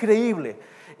 increíble.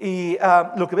 Y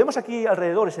lo que vemos aquí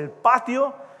alrededor es el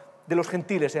patio de los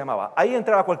gentiles, se llamaba. Ahí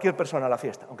entraba cualquier persona a la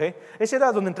fiesta, ¿ok? Ese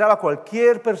era donde entraba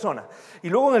cualquier persona. Y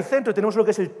luego en el centro tenemos lo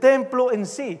que es el templo en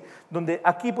sí, donde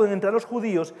aquí pueden entrar los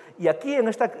judíos, y aquí en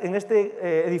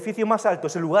este edificio más alto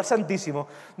es el lugar santísimo,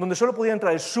 donde solo podía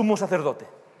entrar el sumo sacerdote.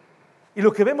 Y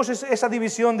lo que vemos es esa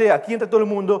división de aquí entra todo el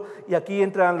mundo, y aquí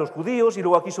entran los judíos, y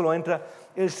luego aquí solo entra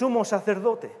el sumo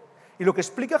sacerdote. Y lo que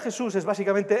explica Jesús es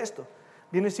básicamente esto.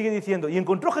 Sigue diciendo, y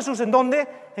encontró Jesús ¿en dónde?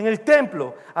 En el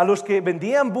templo, a los que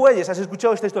vendían bueyes. ¿Has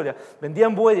escuchado esta historia?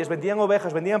 Vendían bueyes, vendían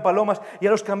ovejas, vendían palomas, y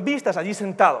a los cambistas allí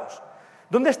sentados.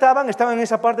 ¿Dónde estaban? Estaban en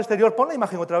esa parte exterior. Pon la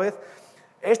imagen otra vez.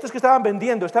 Estos que estaban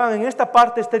vendiendo estaban en esta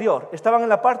parte exterior, estaban en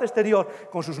la parte exterior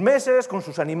con sus mesas, con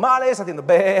sus animales, haciendo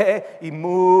be y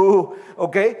mu,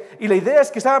 ¿ok? Y la idea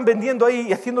es que estaban vendiendo ahí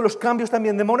y haciendo los cambios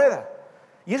también de moneda.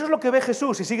 Y eso es lo que ve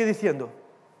Jesús, y sigue diciendo,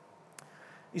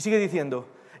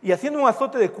 y haciendo un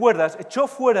azote de cuerdas, echó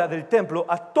fuera del templo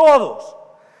a todos,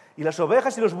 y las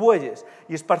ovejas y los bueyes,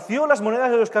 y esparció las monedas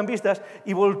de los cambistas,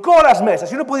 y volcó las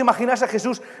mesas. Y uno puede imaginarse a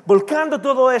Jesús volcando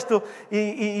todo esto,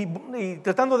 y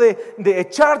tratando de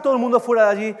echar todo el mundo fuera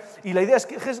de allí. Y la idea es,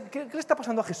 ¿qué le está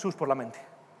pasando a Jesús por la mente?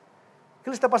 ¿Qué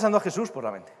le está pasando a Jesús por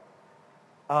la mente?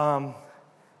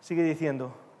 Sigue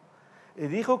diciendo, y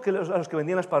dijo que a los que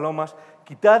vendían las palomas,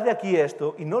 quitad de aquí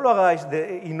esto y no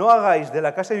hagáis de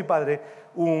la casa de mi padre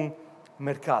un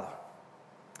mercado.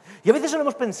 Y a veces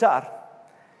solemos pensar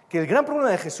que el gran problema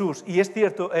de Jesús, y es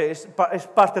cierto, es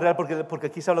parte real porque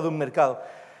aquí se habla de un mercado,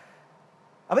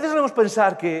 a veces solemos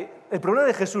pensar que el problema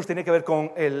de Jesús tenía que ver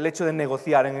con el hecho de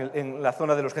negociar en la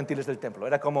zona de los gentiles del templo.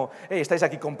 Era como, estáis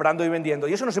aquí comprando y vendiendo,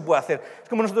 y eso no se puede hacer. Es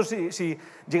como nosotros si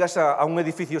llegas a un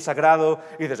edificio sagrado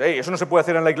y dices, eso no se puede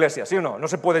hacer en la iglesia, ¿sí o no? No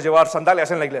se puede llevar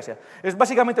sandalias en la iglesia. Es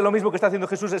básicamente lo mismo que está haciendo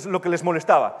Jesús, es lo que les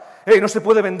molestaba. No se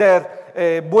puede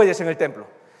vender bueyes en el templo.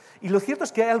 Y lo cierto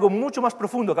es que hay algo mucho más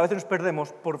profundo que a veces nos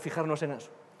perdemos por fijarnos en eso.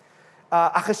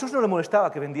 A Jesús no le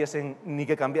molestaba que vendiesen ni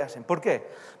que cambiasen. ¿Por qué?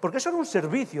 Porque eso era un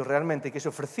servicio realmente que se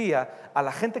ofrecía a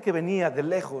la gente que venía de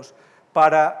lejos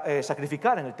para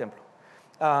sacrificar en el templo.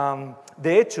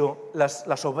 De hecho,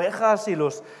 las ovejas y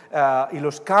los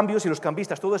cambios y los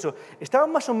cambistas, todo eso, estaban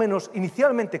más o menos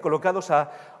inicialmente colocados a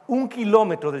 1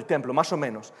 kilómetro del templo, más o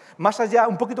menos. Más allá,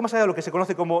 un poquito más allá de lo que se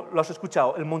conoce como, lo has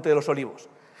escuchado, el Monte de los Olivos.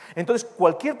 Entonces,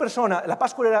 cualquier persona, la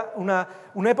Pascua era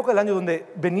una época del año donde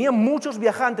venían muchos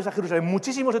viajantes a Jerusalén,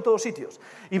 muchísimos de todos sitios,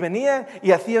 y venían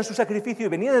y hacían su sacrificio, y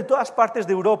venían de todas partes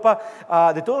de Europa,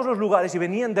 de todos los lugares, y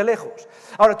venían de lejos.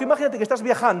 Ahora, tú imagínate que estás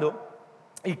viajando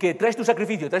y que traes tu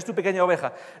sacrificio, traes tu pequeña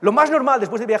oveja. Lo más normal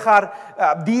después de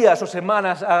viajar días o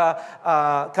semanas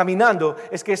caminando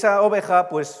es que esa oveja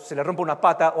pues, se le rompa una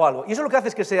pata o algo. Y eso lo que hace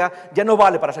es que ya no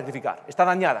vale para sacrificar, está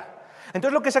dañada.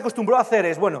 Entonces lo que se acostumbró a hacer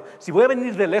es, bueno, si voy a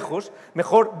venir de lejos,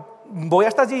 mejor voy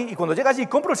hasta allí y cuando llegue allí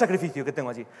compro el sacrificio que tengo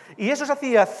allí. Y eso se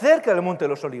hacía cerca del Monte de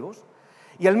los Olivos.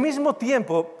 Y al mismo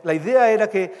tiempo, la idea era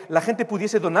que la gente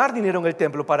pudiese donar dinero en el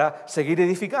templo para seguir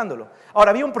edificándolo.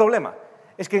 Ahora, había un problema.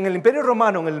 Es que en el Imperio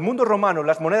Romano, en el mundo romano,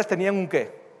 las monedas tenían un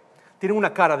 ¿qué? Tienen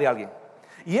una cara de alguien.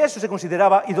 Y eso se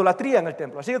consideraba idolatría en el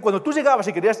templo. Así que cuando tú llegabas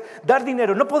y querías dar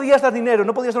dinero, no podías dar dinero,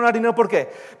 no podías donar dinero. ¿Por qué?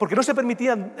 Porque no se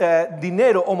permitían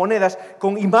dinero o monedas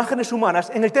con imágenes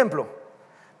humanas en el templo.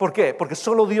 ¿Por qué? Porque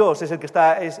solo Dios es el que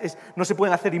está, no se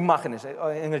pueden hacer imágenes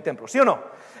en el templo, ¿sí o no?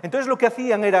 Entonces lo que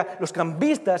hacían era, los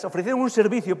cambistas ofrecían un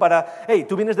servicio para,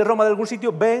 tú vienes de Roma de algún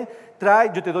sitio, ven,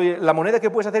 trae, yo te doy la moneda que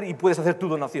puedes hacer y puedes hacer tu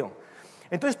donación.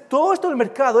 Entonces, todo esto del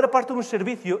mercado era parte de un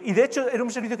servicio, y de hecho era un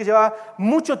servicio que llevaba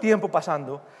mucho tiempo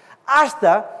pasando,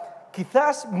 hasta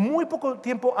quizás muy poco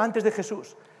tiempo antes de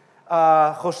Jesús.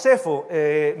 Josefo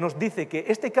nos dice que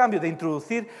este cambio de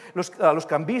introducir a los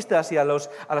cambistas y a las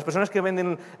personas que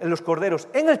venden los corderos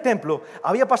en el templo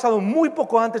había pasado muy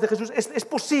poco antes de Jesús.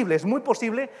 Es muy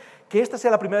posible que esta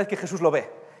sea la primera vez que Jesús lo ve,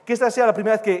 que esta sea la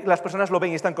primera vez que las personas lo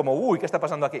ven y están como, uy, ¿qué está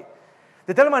pasando aquí?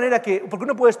 De tal manera que, porque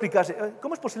uno puede explicarse,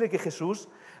 ¿cómo es posible que Jesús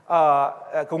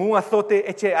con un azote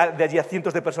eche de allí a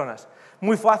cientos de personas?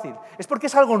 Muy fácil. Es porque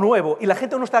es algo nuevo y la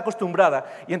gente no está acostumbrada.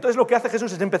 Y entonces lo que hace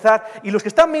Jesús es empezar, y los que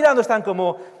están mirando están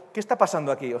como, ¿qué está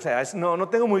pasando aquí? O sea, no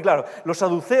tengo muy claro. Los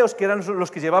saduceos, que eran los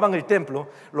que llevaban el templo,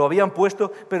 lo habían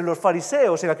puesto, pero los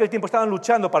fariseos en aquel tiempo estaban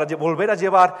luchando para volver a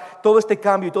llevar todo este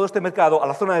cambio y todo este mercado a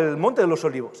la zona del Monte de los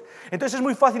Olivos. Entonces es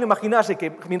muy fácil imaginarse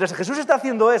que mientras Jesús está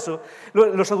haciendo eso,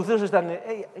 los saduceos están,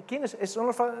 ¿quiénes son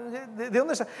los ¿de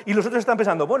dónde están? Y los otros están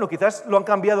pensando, bueno, quizás lo han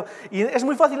cambiado. Y es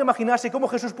muy fácil imaginarse cómo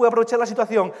Jesús puede aprovechar la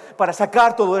situación para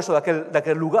sacar todo eso de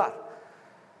aquel lugar.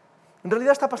 En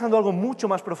realidad está pasando algo mucho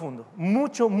más profundo,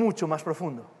 mucho más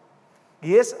profundo.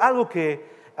 Y es algo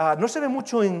que no se ve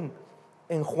mucho en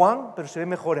Juan, pero se ve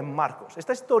mejor en Marcos.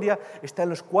 Esta historia está en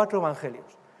los 4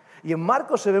 evangelios. Y en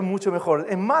Marcos se ve mucho mejor.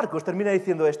 En Marcos termina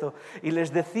diciendo esto, y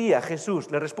les decía, Jesús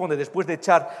le responde, después de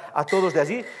echar a todos de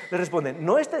allí, le responde,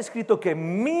 no está escrito que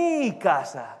mi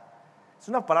casa, es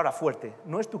una palabra fuerte,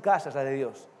 no es tu casa, es la de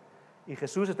Dios. Y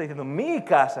Jesús está diciendo, mi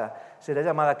casa será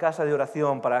llamada casa de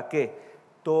oración, ¿para qué?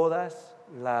 Todas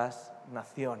las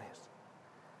naciones.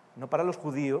 No para los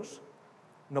judíos,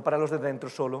 no para los de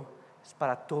dentro solo, es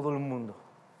para todo el mundo.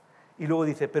 Y luego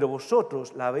dice, pero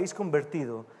vosotros la habéis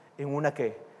convertido en una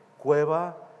 ¿qué?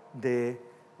 Cueva de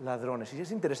ladrones. Y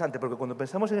es interesante porque cuando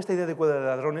pensamos en esta idea de cueva de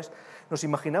ladrones, nos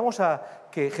imaginamos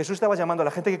que Jesús estaba llamando a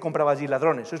la gente que compraba allí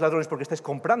ladrones. Sois ladrones porque estáis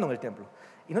comprando en el templo.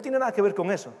 Y no tiene nada que ver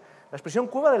con eso. La expresión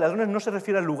cueva de ladrones no se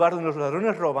refiere al lugar donde los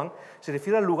ladrones roban, se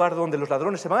refiere al lugar donde los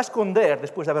ladrones se van a esconder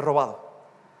después de haber robado.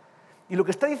 Y lo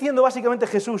que está diciendo básicamente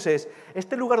Jesús es,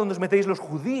 este lugar donde os metéis los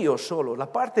judíos solo, la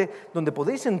parte donde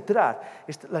podéis entrar,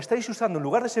 la estáis usando, en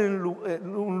lugar de ser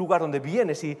un lugar donde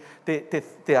vienes y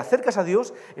te acercas a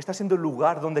Dios, está siendo el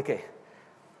lugar donde ¿qué?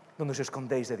 Donde os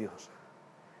escondéis de Dios.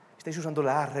 Estáis usando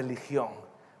la religión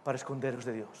para esconderos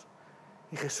de Dios.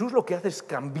 Y Jesús lo que hace es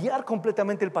cambiar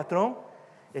completamente el patrón,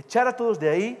 echar a todos de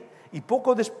ahí, y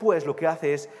poco después lo que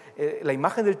hace es, la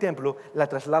imagen del templo la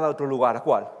traslada a otro lugar. ¿A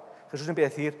cuál? Jesús empieza a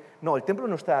decir, no, el templo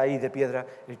no está ahí de piedra,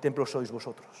 el templo sois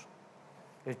vosotros.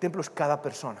 El templo es cada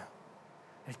persona.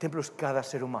 El templo es cada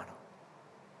ser humano.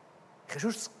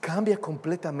 Jesús cambia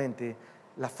completamente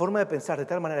la forma de pensar de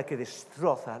tal manera que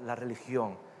destroza la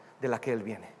religión de la que Él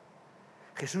viene.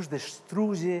 Jesús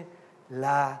destruye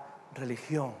la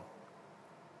religión.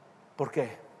 ¿Por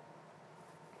qué?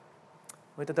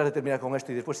 Voy a tratar de terminar con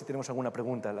esto y después si tenemos alguna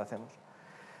pregunta la hacemos.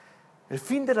 El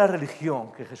fin de la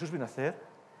religión que Jesús vino a hacer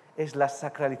es la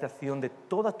sacralización de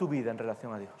toda tu vida en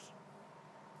relación a Dios.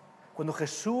 Cuando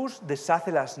Jesús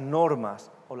deshace las normas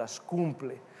o las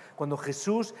cumple, cuando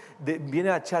Jesús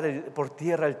viene a echar por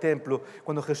tierra el templo,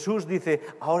 cuando Jesús dice,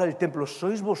 ahora el templo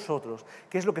sois vosotros,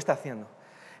 ¿qué es lo que está haciendo?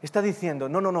 Está diciendo,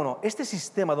 no, este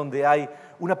sistema donde hay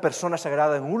una persona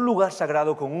sagrada en un lugar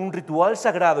sagrado, con un ritual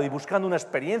sagrado y buscando una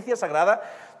experiencia sagrada,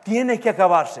 tiene que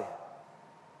acabarse.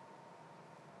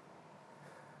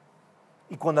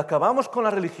 Y cuando acabamos con la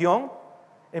religión,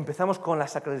 empezamos con la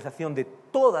sacralización de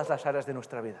todas las áreas de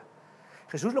nuestra vida.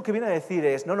 Jesús lo que viene a decir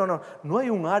es, no hay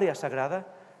un área sagrada,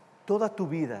 toda tu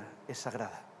vida es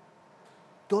sagrada.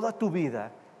 Toda tu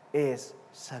vida es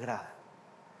sagrada.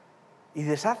 Y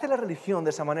deshace la religión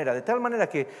de esa manera, de tal manera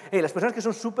que las personas que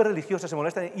son súper religiosas se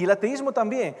molestan, y el ateísmo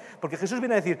también, porque Jesús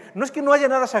viene a decir, no es que no haya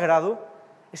nada sagrado,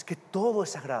 es que todo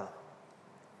es sagrado.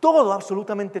 Todo,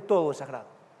 absolutamente todo es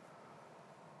sagrado.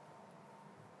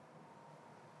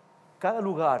 Cada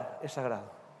lugar es sagrado,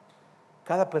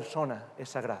 cada persona es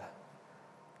sagrada,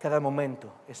 cada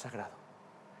momento es sagrado,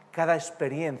 cada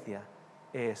experiencia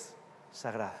es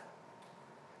sagrada.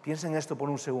 Piensa en esto por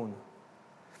un segundo,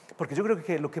 porque yo creo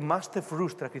que lo que más te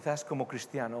frustra quizás como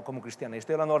cristiano o como cristiana, y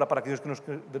estoy hablando ahora para aquellos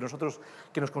de nosotros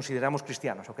que nos consideramos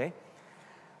cristianos, ¿ok?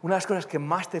 Una de las cosas que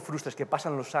más te frustra es que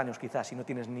pasan los años quizás y no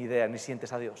tienes ni idea ni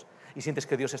sientes a Dios, y sientes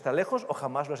que Dios está lejos o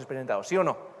jamás lo has experimentado, ¿sí o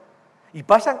no? Y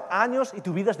pasan años y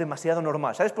tu vida es demasiado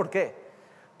normal. ¿Sabes por qué?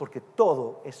 Porque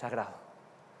todo es sagrado.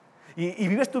 Y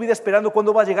vives tu vida esperando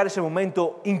cuándo va a llegar ese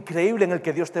momento increíble en el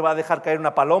que Dios te va a dejar caer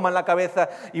una paloma en la cabeza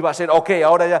y va a ser, ok,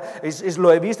 ahora ya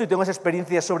lo he visto y tengo esa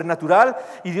experiencia sobrenatural.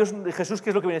 Y Jesús,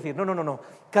 ¿qué es lo que viene a decir? No.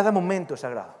 Cada momento es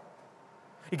sagrado.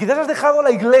 Y quizás has dejado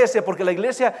la iglesia porque la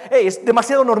iglesia es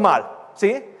demasiado normal,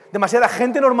 ¿sí? Demasiada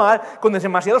gente normal, con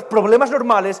demasiados problemas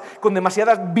normales, con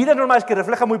demasiadas vidas normales que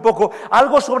reflejan muy poco,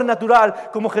 algo sobrenatural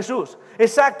como Jesús.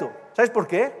 Exacto. ¿Sabes por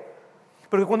qué?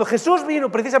 Porque cuando Jesús vino,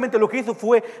 precisamente lo que hizo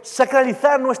fue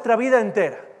sacralizar nuestra vida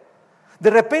entera. De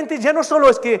repente ya no solo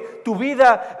es que tu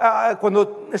vida,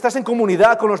 cuando estás en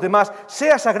comunidad con los demás,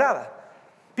 sea sagrada.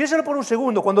 Piénsalo por un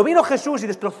segundo. Cuando vino Jesús y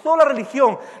destrozó la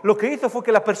religión, lo que hizo fue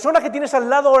que la persona que tienes al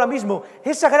lado ahora mismo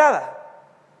es sagrada.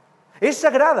 es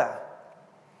sagrada.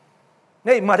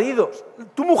 Hey, maridos,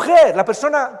 tu mujer, la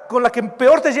persona con la que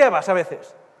peor te llevas a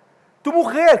veces. Tu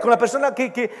mujer, con la persona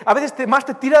que a veces más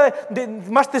te tira,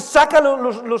 más te saca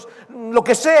lo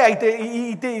que sea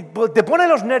y te pone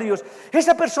los nervios.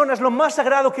 Esa persona es lo más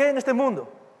sagrado que hay en este mundo.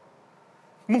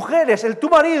 Mujeres, tu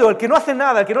marido, el que no hace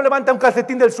nada, el que no levanta un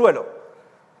calcetín del suelo.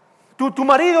 Tu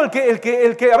marido, el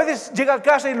que a veces llega a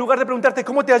casa y en lugar de preguntarte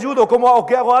cómo te ayudo o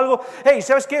qué hago algo, hey,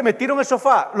 ¿sabes qué? Me tiro en el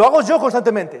sofá. Lo hago yo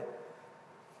constantemente.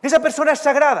 Esa persona es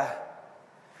sagrada.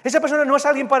 Esa persona no es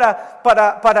alguien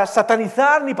para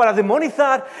satanizar ni para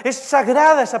demonizar. Es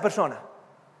sagrada esa persona.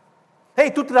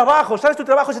 Hey, tu trabajo, ¿sabes tu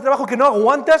trabajo? Ese trabajo que no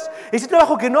aguantas, y ese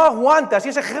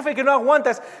jefe que no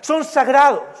aguantas, son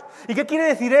sagrados. ¿Y qué quiere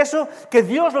decir eso? Que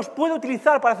Dios los puede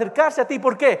utilizar para acercarse a ti.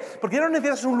 ¿Por qué? Porque ya no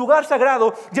necesitas un lugar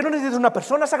sagrado, ya no necesitas una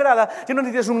persona sagrada, ya no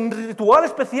necesitas un ritual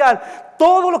especial.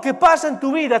 Todo lo que pasa en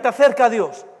tu vida te acerca a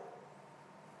Dios.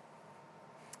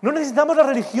 No necesitamos la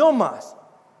religión más.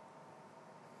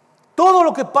 Todo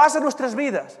lo que pasa en nuestras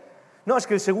vidas. No, es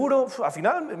que el seguro, al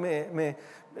final,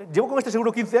 llevo con este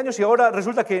seguro 15 años y ahora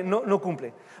resulta que no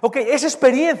cumple. Ok, esa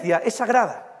experiencia es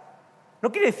sagrada.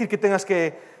 No quiere decir que tengas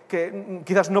que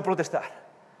quizás no protestar.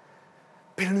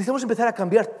 Pero necesitamos empezar a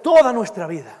cambiar toda nuestra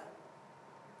vida.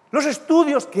 Los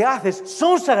estudios que haces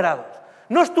son sagrados.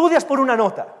 No estudias por una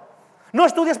nota. No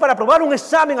estudias para aprobar un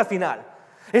examen al final.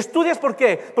 ¿Estudias por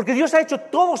qué? Porque Dios ha hecho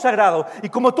todo sagrado. Y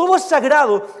como todo es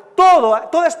sagrado,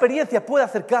 toda experiencia puede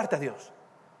acercarte a Dios.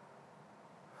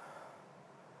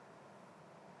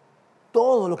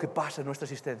 Todo lo que pasa en nuestra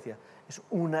existencia es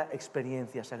una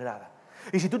experiencia sagrada.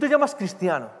 Y si tú te llamas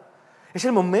cristiano, es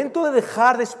el momento de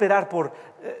dejar de esperar por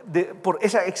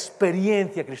esa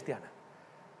experiencia cristiana.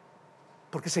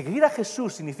 Porque seguir a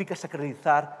Jesús significa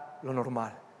sacralizar lo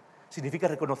normal. Significa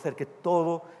reconocer que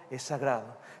todo es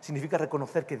sagrado. Significa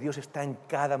reconocer que Dios está en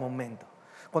cada momento.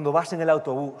 Cuando vas en el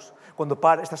autobús, cuando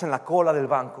estás en la cola del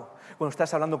banco, cuando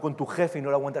estás hablando con tu jefe y no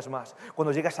lo aguantas más,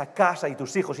 cuando llegas a casa y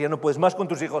tus hijos y ya no puedes más con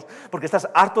tus hijos porque estás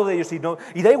harto de ellos y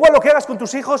da igual lo que hagas con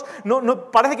tus hijos,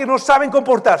 parece que no saben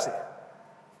comportarse.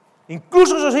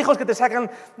 Incluso esos hijos que te sacan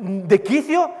de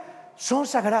quicio son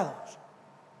sagrados.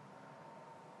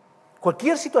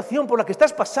 Cualquier situación por la que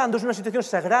estás pasando es una situación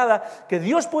sagrada que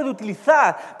Dios puede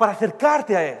utilizar para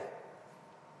acercarte a Él.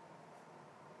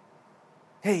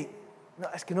 Hey, no,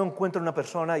 es que no encuentro una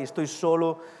persona y estoy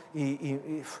solo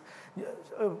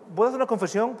 ¿Puedo hacer una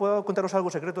confesión? ¿Puedo contaros algo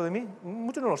secreto de mí?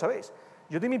 Muchos no lo sabéis.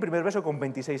 Yo di mi primer beso con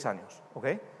 26 años, ¿ok?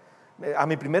 A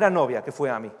mi primera novia, que fue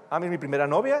Ami. Ami es mi primera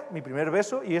novia, mi primer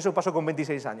beso, y eso pasó con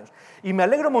 26 años. Y me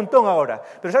alegro un montón ahora.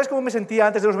 Pero ¿sabes cómo me sentía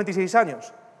antes de los 26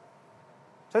 años?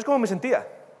 ¿Sabes cómo me sentía?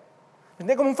 Me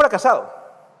sentía como un fracasado.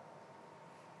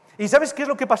 ¿Y sabes qué es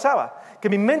lo que pasaba? Que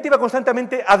mi mente iba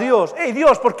constantemente a Dios. ¡Hey,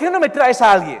 Dios, ¿por qué no me traes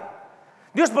a alguien?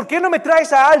 Dios, ¿por qué no me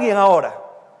traes a alguien ahora?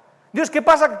 Dios, ¿qué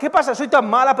pasa? ¿Qué pasa? ¿Soy tan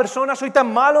mala persona? ¿Soy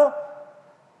tan malo?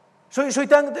 ¿Soy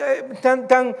tan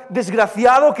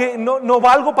desgraciado que no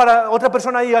valgo para otra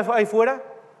persona ahí fuera?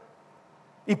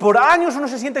 Y por años uno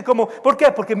se siente como... ¿Por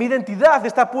qué? Porque mi identidad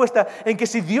está puesta en que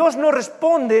si Dios no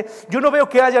responde, yo no veo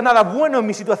que haya nada bueno en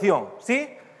mi situación,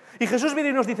 ¿sí? Y Jesús viene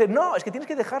y nos dice, no, es que tienes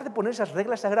que dejar de poner esas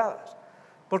reglas sagradas.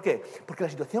 ¿Por qué? Porque la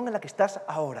situación en la que estás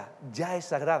ahora ya es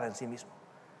sagrada en sí mismo.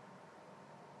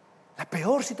 La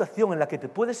peor situación en la que te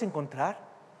puedes encontrar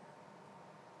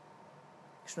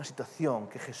es una situación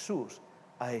que Jesús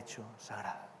ha hecho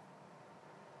sagrada.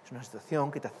 Es una situación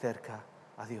que te acerca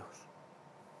a Dios.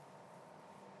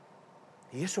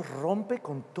 Y eso rompe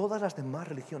con todas las demás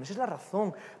religiones. Es la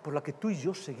razón por la que tú y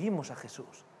yo seguimos a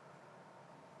Jesús.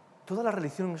 Todas las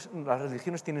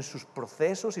religiones tienen sus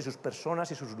procesos y sus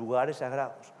personas y sus lugares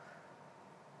sagrados.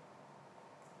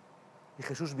 Y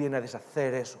Jesús viene a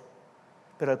deshacer eso.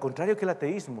 Pero al contrario que el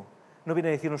ateísmo, no viene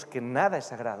a decirnos que nada es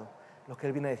sagrado. Lo que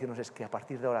Él viene a decirnos es que a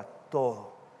partir de ahora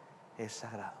todo es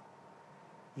sagrado.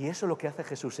 Y eso lo que hace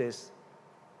Jesús es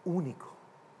único.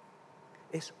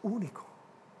 Es único.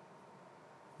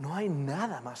 No hay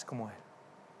nada más como Él.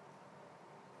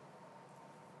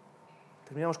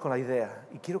 Terminamos con la idea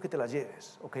y quiero que te la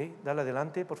lleves, ¿ok? Dale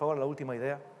adelante, por favor, la última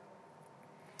idea.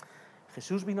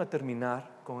 Jesús vino a terminar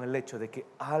con el hecho de que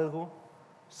algo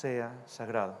sea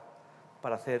sagrado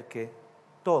para hacer que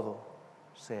todo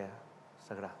sea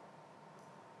sagrado.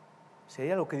 Si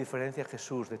hay algo que diferencia a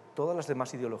Jesús de todas las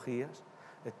demás ideologías,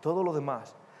 de todo lo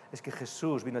demás, es que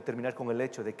Jesús vino a terminar con el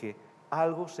hecho de que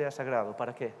algo sea sagrado.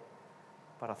 ¿Para qué?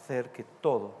 Para hacer que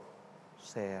todo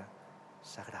sea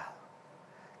sagrado.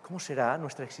 ¿Cómo será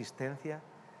nuestra existencia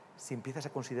si empiezas a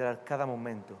considerar cada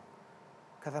momento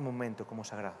como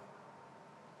sagrado?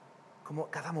 Como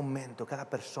cada momento, cada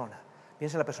persona,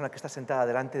 Piensa en la persona que está sentada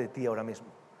delante de ti ahora mismo.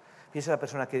 Piensa en la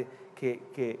persona con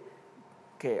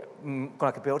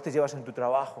la que peor te llevas en tu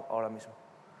trabajo ahora mismo.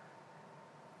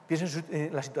 Piensa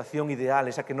en la situación ideal,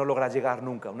 esa que no logras llegar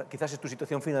nunca. Quizás es tu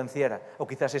situación financiera, o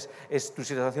quizás es tu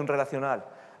situación relacional,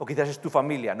 o quizás es tu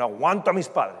familia. No aguanto a mis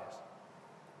padres.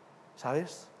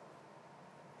 ¿Sabes?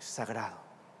 Es sagrado.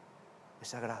 Es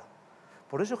sagrado.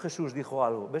 Por eso Jesús dijo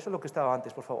algo. ¿Ves lo que estaba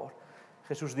antes, por favor?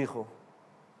 Jesús dijo,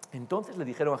 entonces le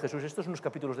dijeron a Jesús, estos unos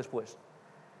capítulos después,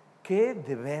 ¿qué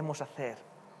debemos hacer?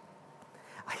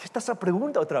 Ahí está esa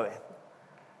pregunta otra vez.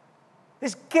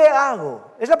 Es ¿qué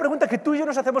hago? Es la pregunta que tú y yo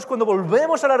nos hacemos cuando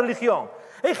volvemos a la religión.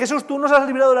 Jesús, tú nos has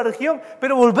librado de la religión,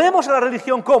 pero volvemos a la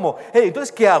religión, ¿cómo?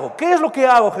 Entonces, ¿qué hago? ¿Qué es lo que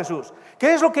hago, Jesús?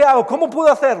 ¿Qué es lo que hago? ¿Cómo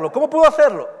puedo hacerlo? ¿Cómo puedo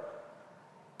hacerlo?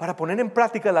 Para poner en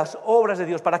práctica las obras de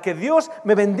Dios, para que Dios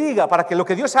me bendiga, para que lo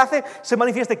que Dios hace se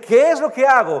manifieste. ¿Qué es lo que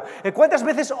hago? ¿Cuántas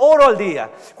veces oro al día?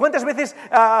 ¿Cuántas veces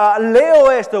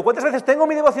leo esto? ¿Cuántas veces tengo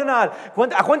mi devocional?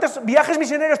 ¿A cuántos viajes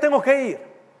misioneros tengo que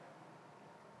ir?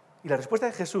 Y la respuesta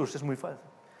de Jesús es muy fácil.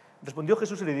 Respondió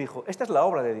Jesús y le dijo, esta es la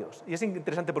obra de Dios. Y es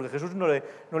interesante porque Jesús no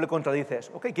le contradice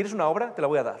eso. Ok, ¿quieres una obra? Te la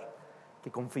voy a dar. Que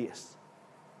confíes.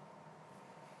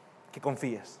 Que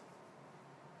confíes.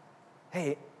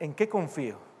 ¿En qué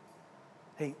confío?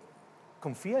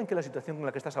 Confía en que la situación con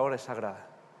la que estás ahora es sagrada.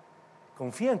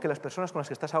 Confía en que las personas con las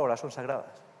que estás ahora son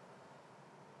sagradas.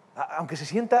 Aunque se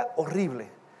sienta horrible.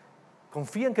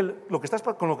 Confía en que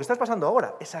con lo que estás pasando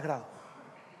ahora es sagrado.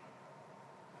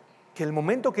 Que el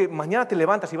momento que mañana te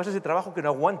levantas y vas a ese trabajo que no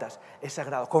aguantas es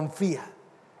sagrado. Confía.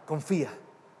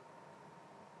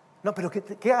 No, pero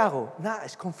 ¿qué hago? Nada,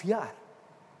 es confiar.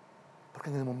 Porque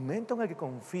en el momento en el que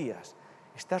confías,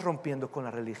 estás rompiendo con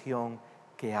la religión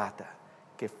que ata,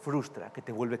 que frustra, que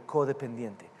te vuelve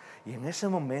codependiente. Y en ese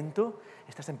momento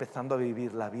estás empezando a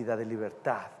vivir la vida de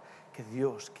libertad que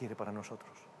Dios quiere para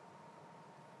nosotros.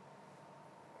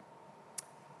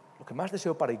 Lo que más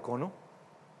deseo para Icono,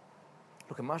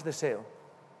 lo que más deseo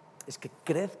es que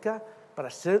crezca para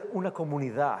ser una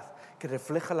comunidad que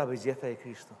refleja la belleza de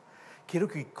Cristo. Quiero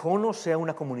que Icono sea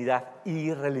una comunidad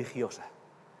irreligiosa.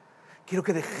 Quiero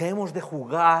que dejemos de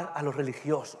jugar a lo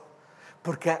religioso,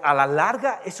 porque a la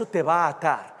larga eso te va a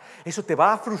atar, eso te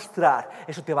va a frustrar,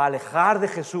 eso te va a alejar de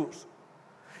Jesús.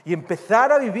 Y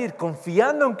empezar a vivir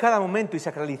confiando en cada momento y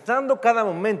sacralizando cada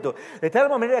momento, de tal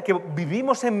manera que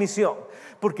vivimos en misión,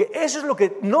 porque eso es lo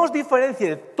que nos diferencia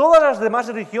de todas las demás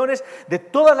religiones, de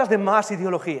todas las demás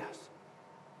ideologías.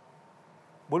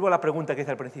 Vuelvo a la pregunta que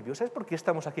hice al principio, ¿sabes por qué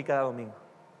estamos aquí cada domingo?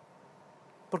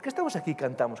 ¿Por qué estamos aquí y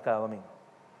cantamos cada domingo?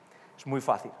 Es muy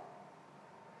fácil.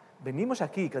 Venimos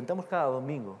aquí y cantamos cada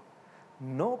domingo,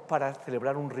 no para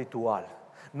celebrar un ritual,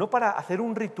 no para hacer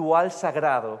un ritual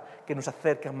sagrado que nos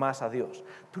acerque más a Dios.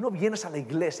 Tú no vienes a la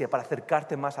iglesia para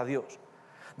acercarte más a Dios.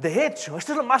 De hecho,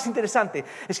 esto es lo más interesante,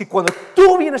 es que cuando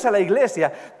tú vienes a la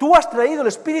iglesia, tú has traído el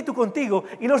Espíritu contigo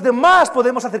y los demás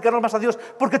podemos acercarnos más a Dios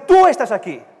porque tú estás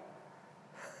aquí.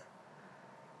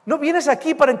 No vienes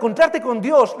aquí para encontrarte con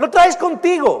Dios, lo traes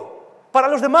contigo para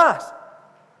los demás.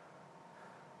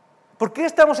 ¿Por qué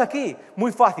estamos aquí?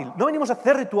 Muy fácil, no venimos a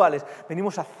hacer rituales,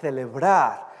 venimos a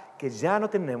celebrar que ya no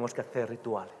tenemos que hacer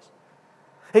rituales.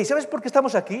 ¿Sabes por qué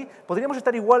estamos aquí? Podríamos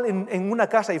estar igual en una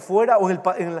casa ahí fuera, o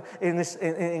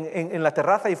en la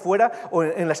terraza ahí fuera, o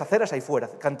en las aceras ahí fuera,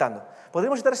 cantando.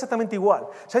 Podríamos estar exactamente igual.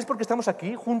 ¿Sabes por qué estamos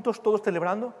aquí, juntos, todos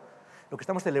celebrando? Lo que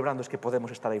estamos celebrando es que podemos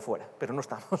estar ahí fuera, pero no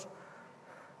estamos.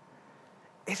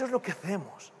 Eso es lo que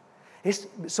hacemos.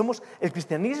 Somos el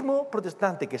cristianismo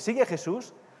protestante que sigue a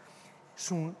Jesús. Es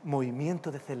un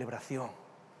movimiento de celebración.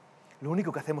 Lo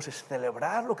único que hacemos es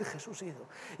celebrar lo que Jesús hizo.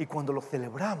 Y cuando lo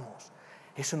celebramos,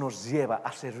 eso nos lleva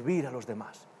a servir a los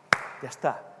demás. Ya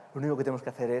está. Lo único que tenemos que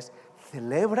hacer es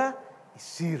celebra y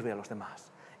sirve a los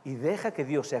demás. Y deja que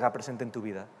Dios se haga presente en tu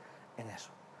vida en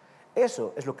eso.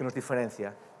 Eso es lo que nos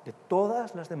diferencia de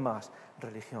todas las demás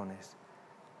religiones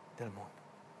del mundo.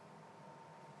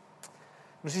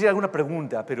 No sé si hay alguna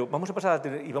pregunta, pero vamos a pasar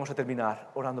y vamos a terminar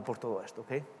orando por todo esto,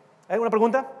 ¿ok? ¿Hay alguna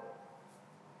pregunta?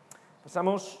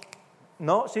 ¿Pasamos?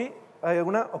 ¿No? ¿Sí? ¿Hay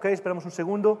alguna? Ok, esperamos un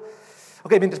segundo.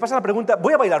 Ok, mientras pasa la pregunta,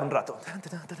 voy a bailar un rato.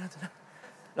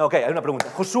 Ok, hay una pregunta.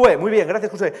 Josué, muy bien,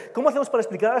 gracias Josué. ¿Cómo hacemos para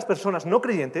explicar a las personas no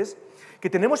creyentes que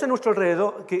tenemos a nuestro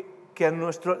alrededor, que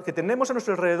tenemos a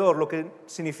nuestro alrededor lo que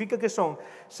significa que son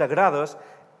sagradas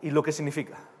y lo que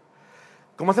significa?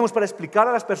 ¿Cómo hacemos para explicar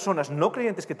a las personas no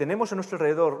creyentes que tenemos a nuestro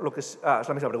alrededor lo que es... es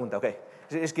la misma pregunta, ok.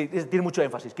 Es que tiene mucho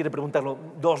énfasis, quiere preguntarlo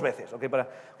 2 veces, ok.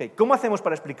 ¿Cómo hacemos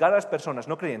para explicar a las personas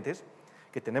no creyentes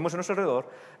que tenemos a nuestro alrededor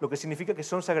lo que significa que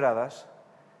son sagradas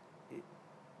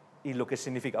y lo que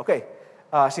significa? Ok,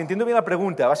 Si entiendo bien la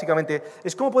pregunta, básicamente,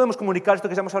 es cómo podemos comunicar esto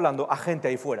que estamos hablando a gente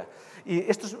ahí fuera. Y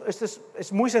esto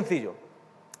es muy sencillo.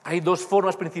 Hay dos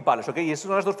formas principales, ¿ok? Y esas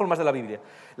son las dos formas de la Biblia.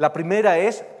 La primera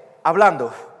es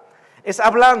hablando. Es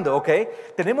hablando, ¿ok?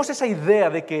 Tenemos esa idea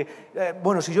de que,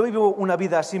 si yo vivo una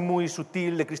vida así muy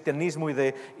sutil de cristianismo y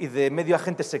de medio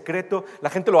agente secreto, la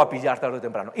gente lo va a pillar tarde o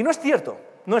temprano. Y no es cierto,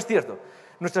 no es cierto.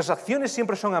 Nuestras acciones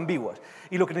siempre son ambiguas.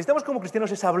 Y lo que necesitamos como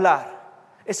cristianos es hablar,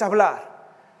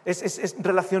 es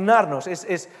relacionarnos,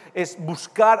 es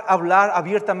buscar hablar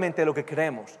abiertamente de lo que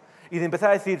creemos. Y de empezar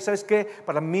a decir, ¿sabes qué?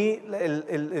 Para mí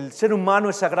el ser humano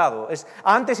es sagrado, es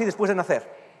antes y después de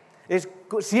nacer.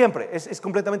 Siempre, es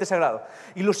completamente sagrado.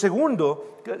 Y lo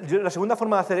segundo, la segunda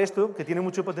forma de hacer esto, que tiene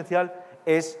mucho potencial,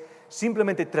 es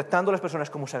simplemente tratando a las personas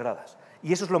como sagradas.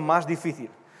 Y eso es lo más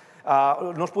difícil.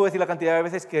 No os puedo decir la cantidad de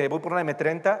veces que voy por la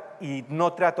M30 y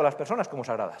no trato a las personas como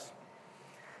sagradas.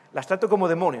 Las trato como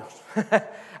demonios,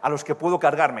 a los que puedo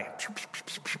cargarme.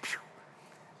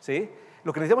 ¿Sí?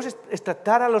 Lo que necesitamos es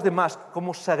tratar a los demás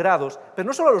como sagrados, pero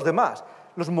no solo a los demás,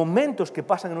 los momentos que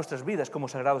pasan en nuestras vidas como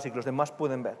sagrados y que los demás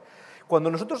pueden ver.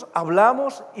 Cuando nosotros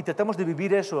hablamos y tratamos de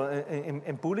vivir eso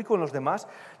en público, en los demás,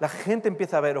 la gente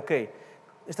empieza a ver, ok,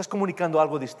 estás comunicando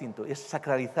algo distinto, y es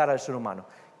sacralizar al ser humano.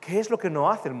 ¿Qué es lo que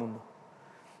no hace el mundo?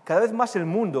 Cada vez más el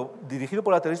mundo, dirigido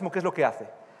por el ateísmo, ¿qué es lo que hace?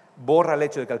 Borra el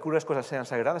hecho de que algunas cosas sean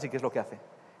sagradas y ¿qué es lo que hace?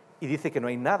 Y dice que no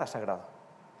hay nada sagrado.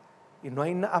 Y no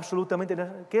hay absolutamente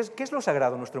nada. ¿Qué es lo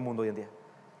sagrado en nuestro mundo hoy en día?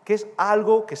 ¿Qué es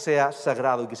algo que sea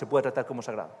sagrado y que se pueda tratar como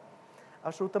sagrado?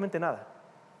 Absolutamente nada.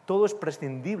 Todo es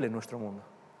prescindible en nuestro mundo.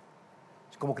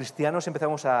 Como cristianos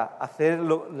empezamos a hacer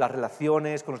las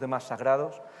relaciones con los demás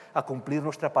sagrados, a cumplir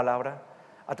nuestra palabra,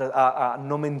 a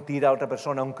no mentir a otra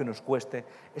persona aunque nos cueste.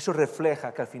 Eso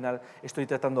refleja que al final estoy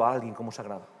tratando a alguien como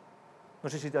sagrado. No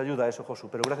sé si te ayuda eso, Josu,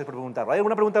 pero gracias por preguntarlo. ¿Hay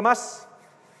alguna pregunta más?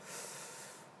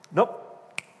 ¿No?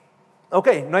 Ok,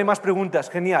 no hay más preguntas.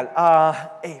 Genial.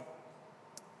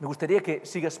 Me gustaría que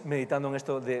sigas meditando en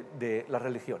esto de las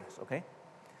religiones, ¿ok?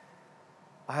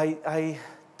 Hay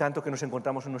tanto que nos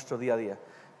encontramos en nuestro día a día,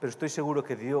 pero estoy seguro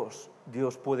que Dios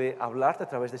puede hablarte a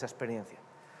través de esa experiencia.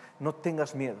 No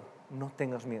tengas miedo,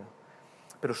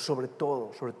 pero sobre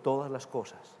todas las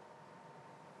cosas,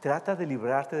 trata de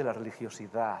librarte de la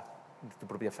religiosidad de tu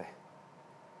propia fe.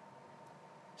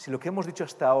 Si lo que hemos dicho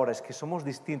hasta ahora es que somos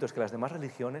distintos que las demás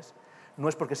religiones, no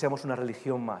es porque seamos una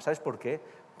religión más. ¿Sabes por qué?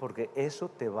 Porque eso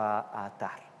te va a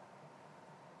atar.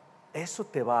 Eso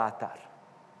te va a atar.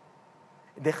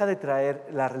 Deja de traer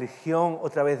la religión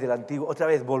otra vez del antiguo, otra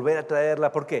vez volver a traerla.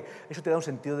 ¿Por qué? Eso te da un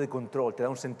sentido de control, te da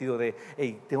un sentido de,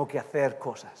 hey, tengo que hacer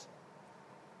cosas.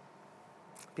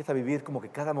 Empieza a vivir como que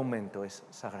cada momento es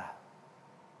sagrado.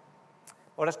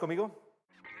 ¿Oras conmigo?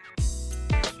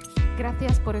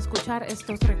 Gracias por escuchar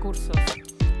estos recursos.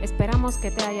 Esperamos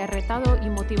que te haya retado y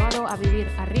motivado a vivir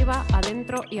arriba,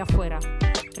 adentro y afuera.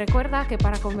 Recuerda que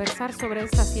para conversar sobre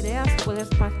estas ideas puedes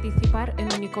participar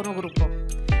en un icono grupo.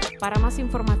 Para más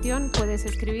información puedes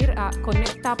escribir a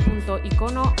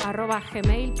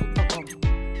conecta.icono@gmail.com.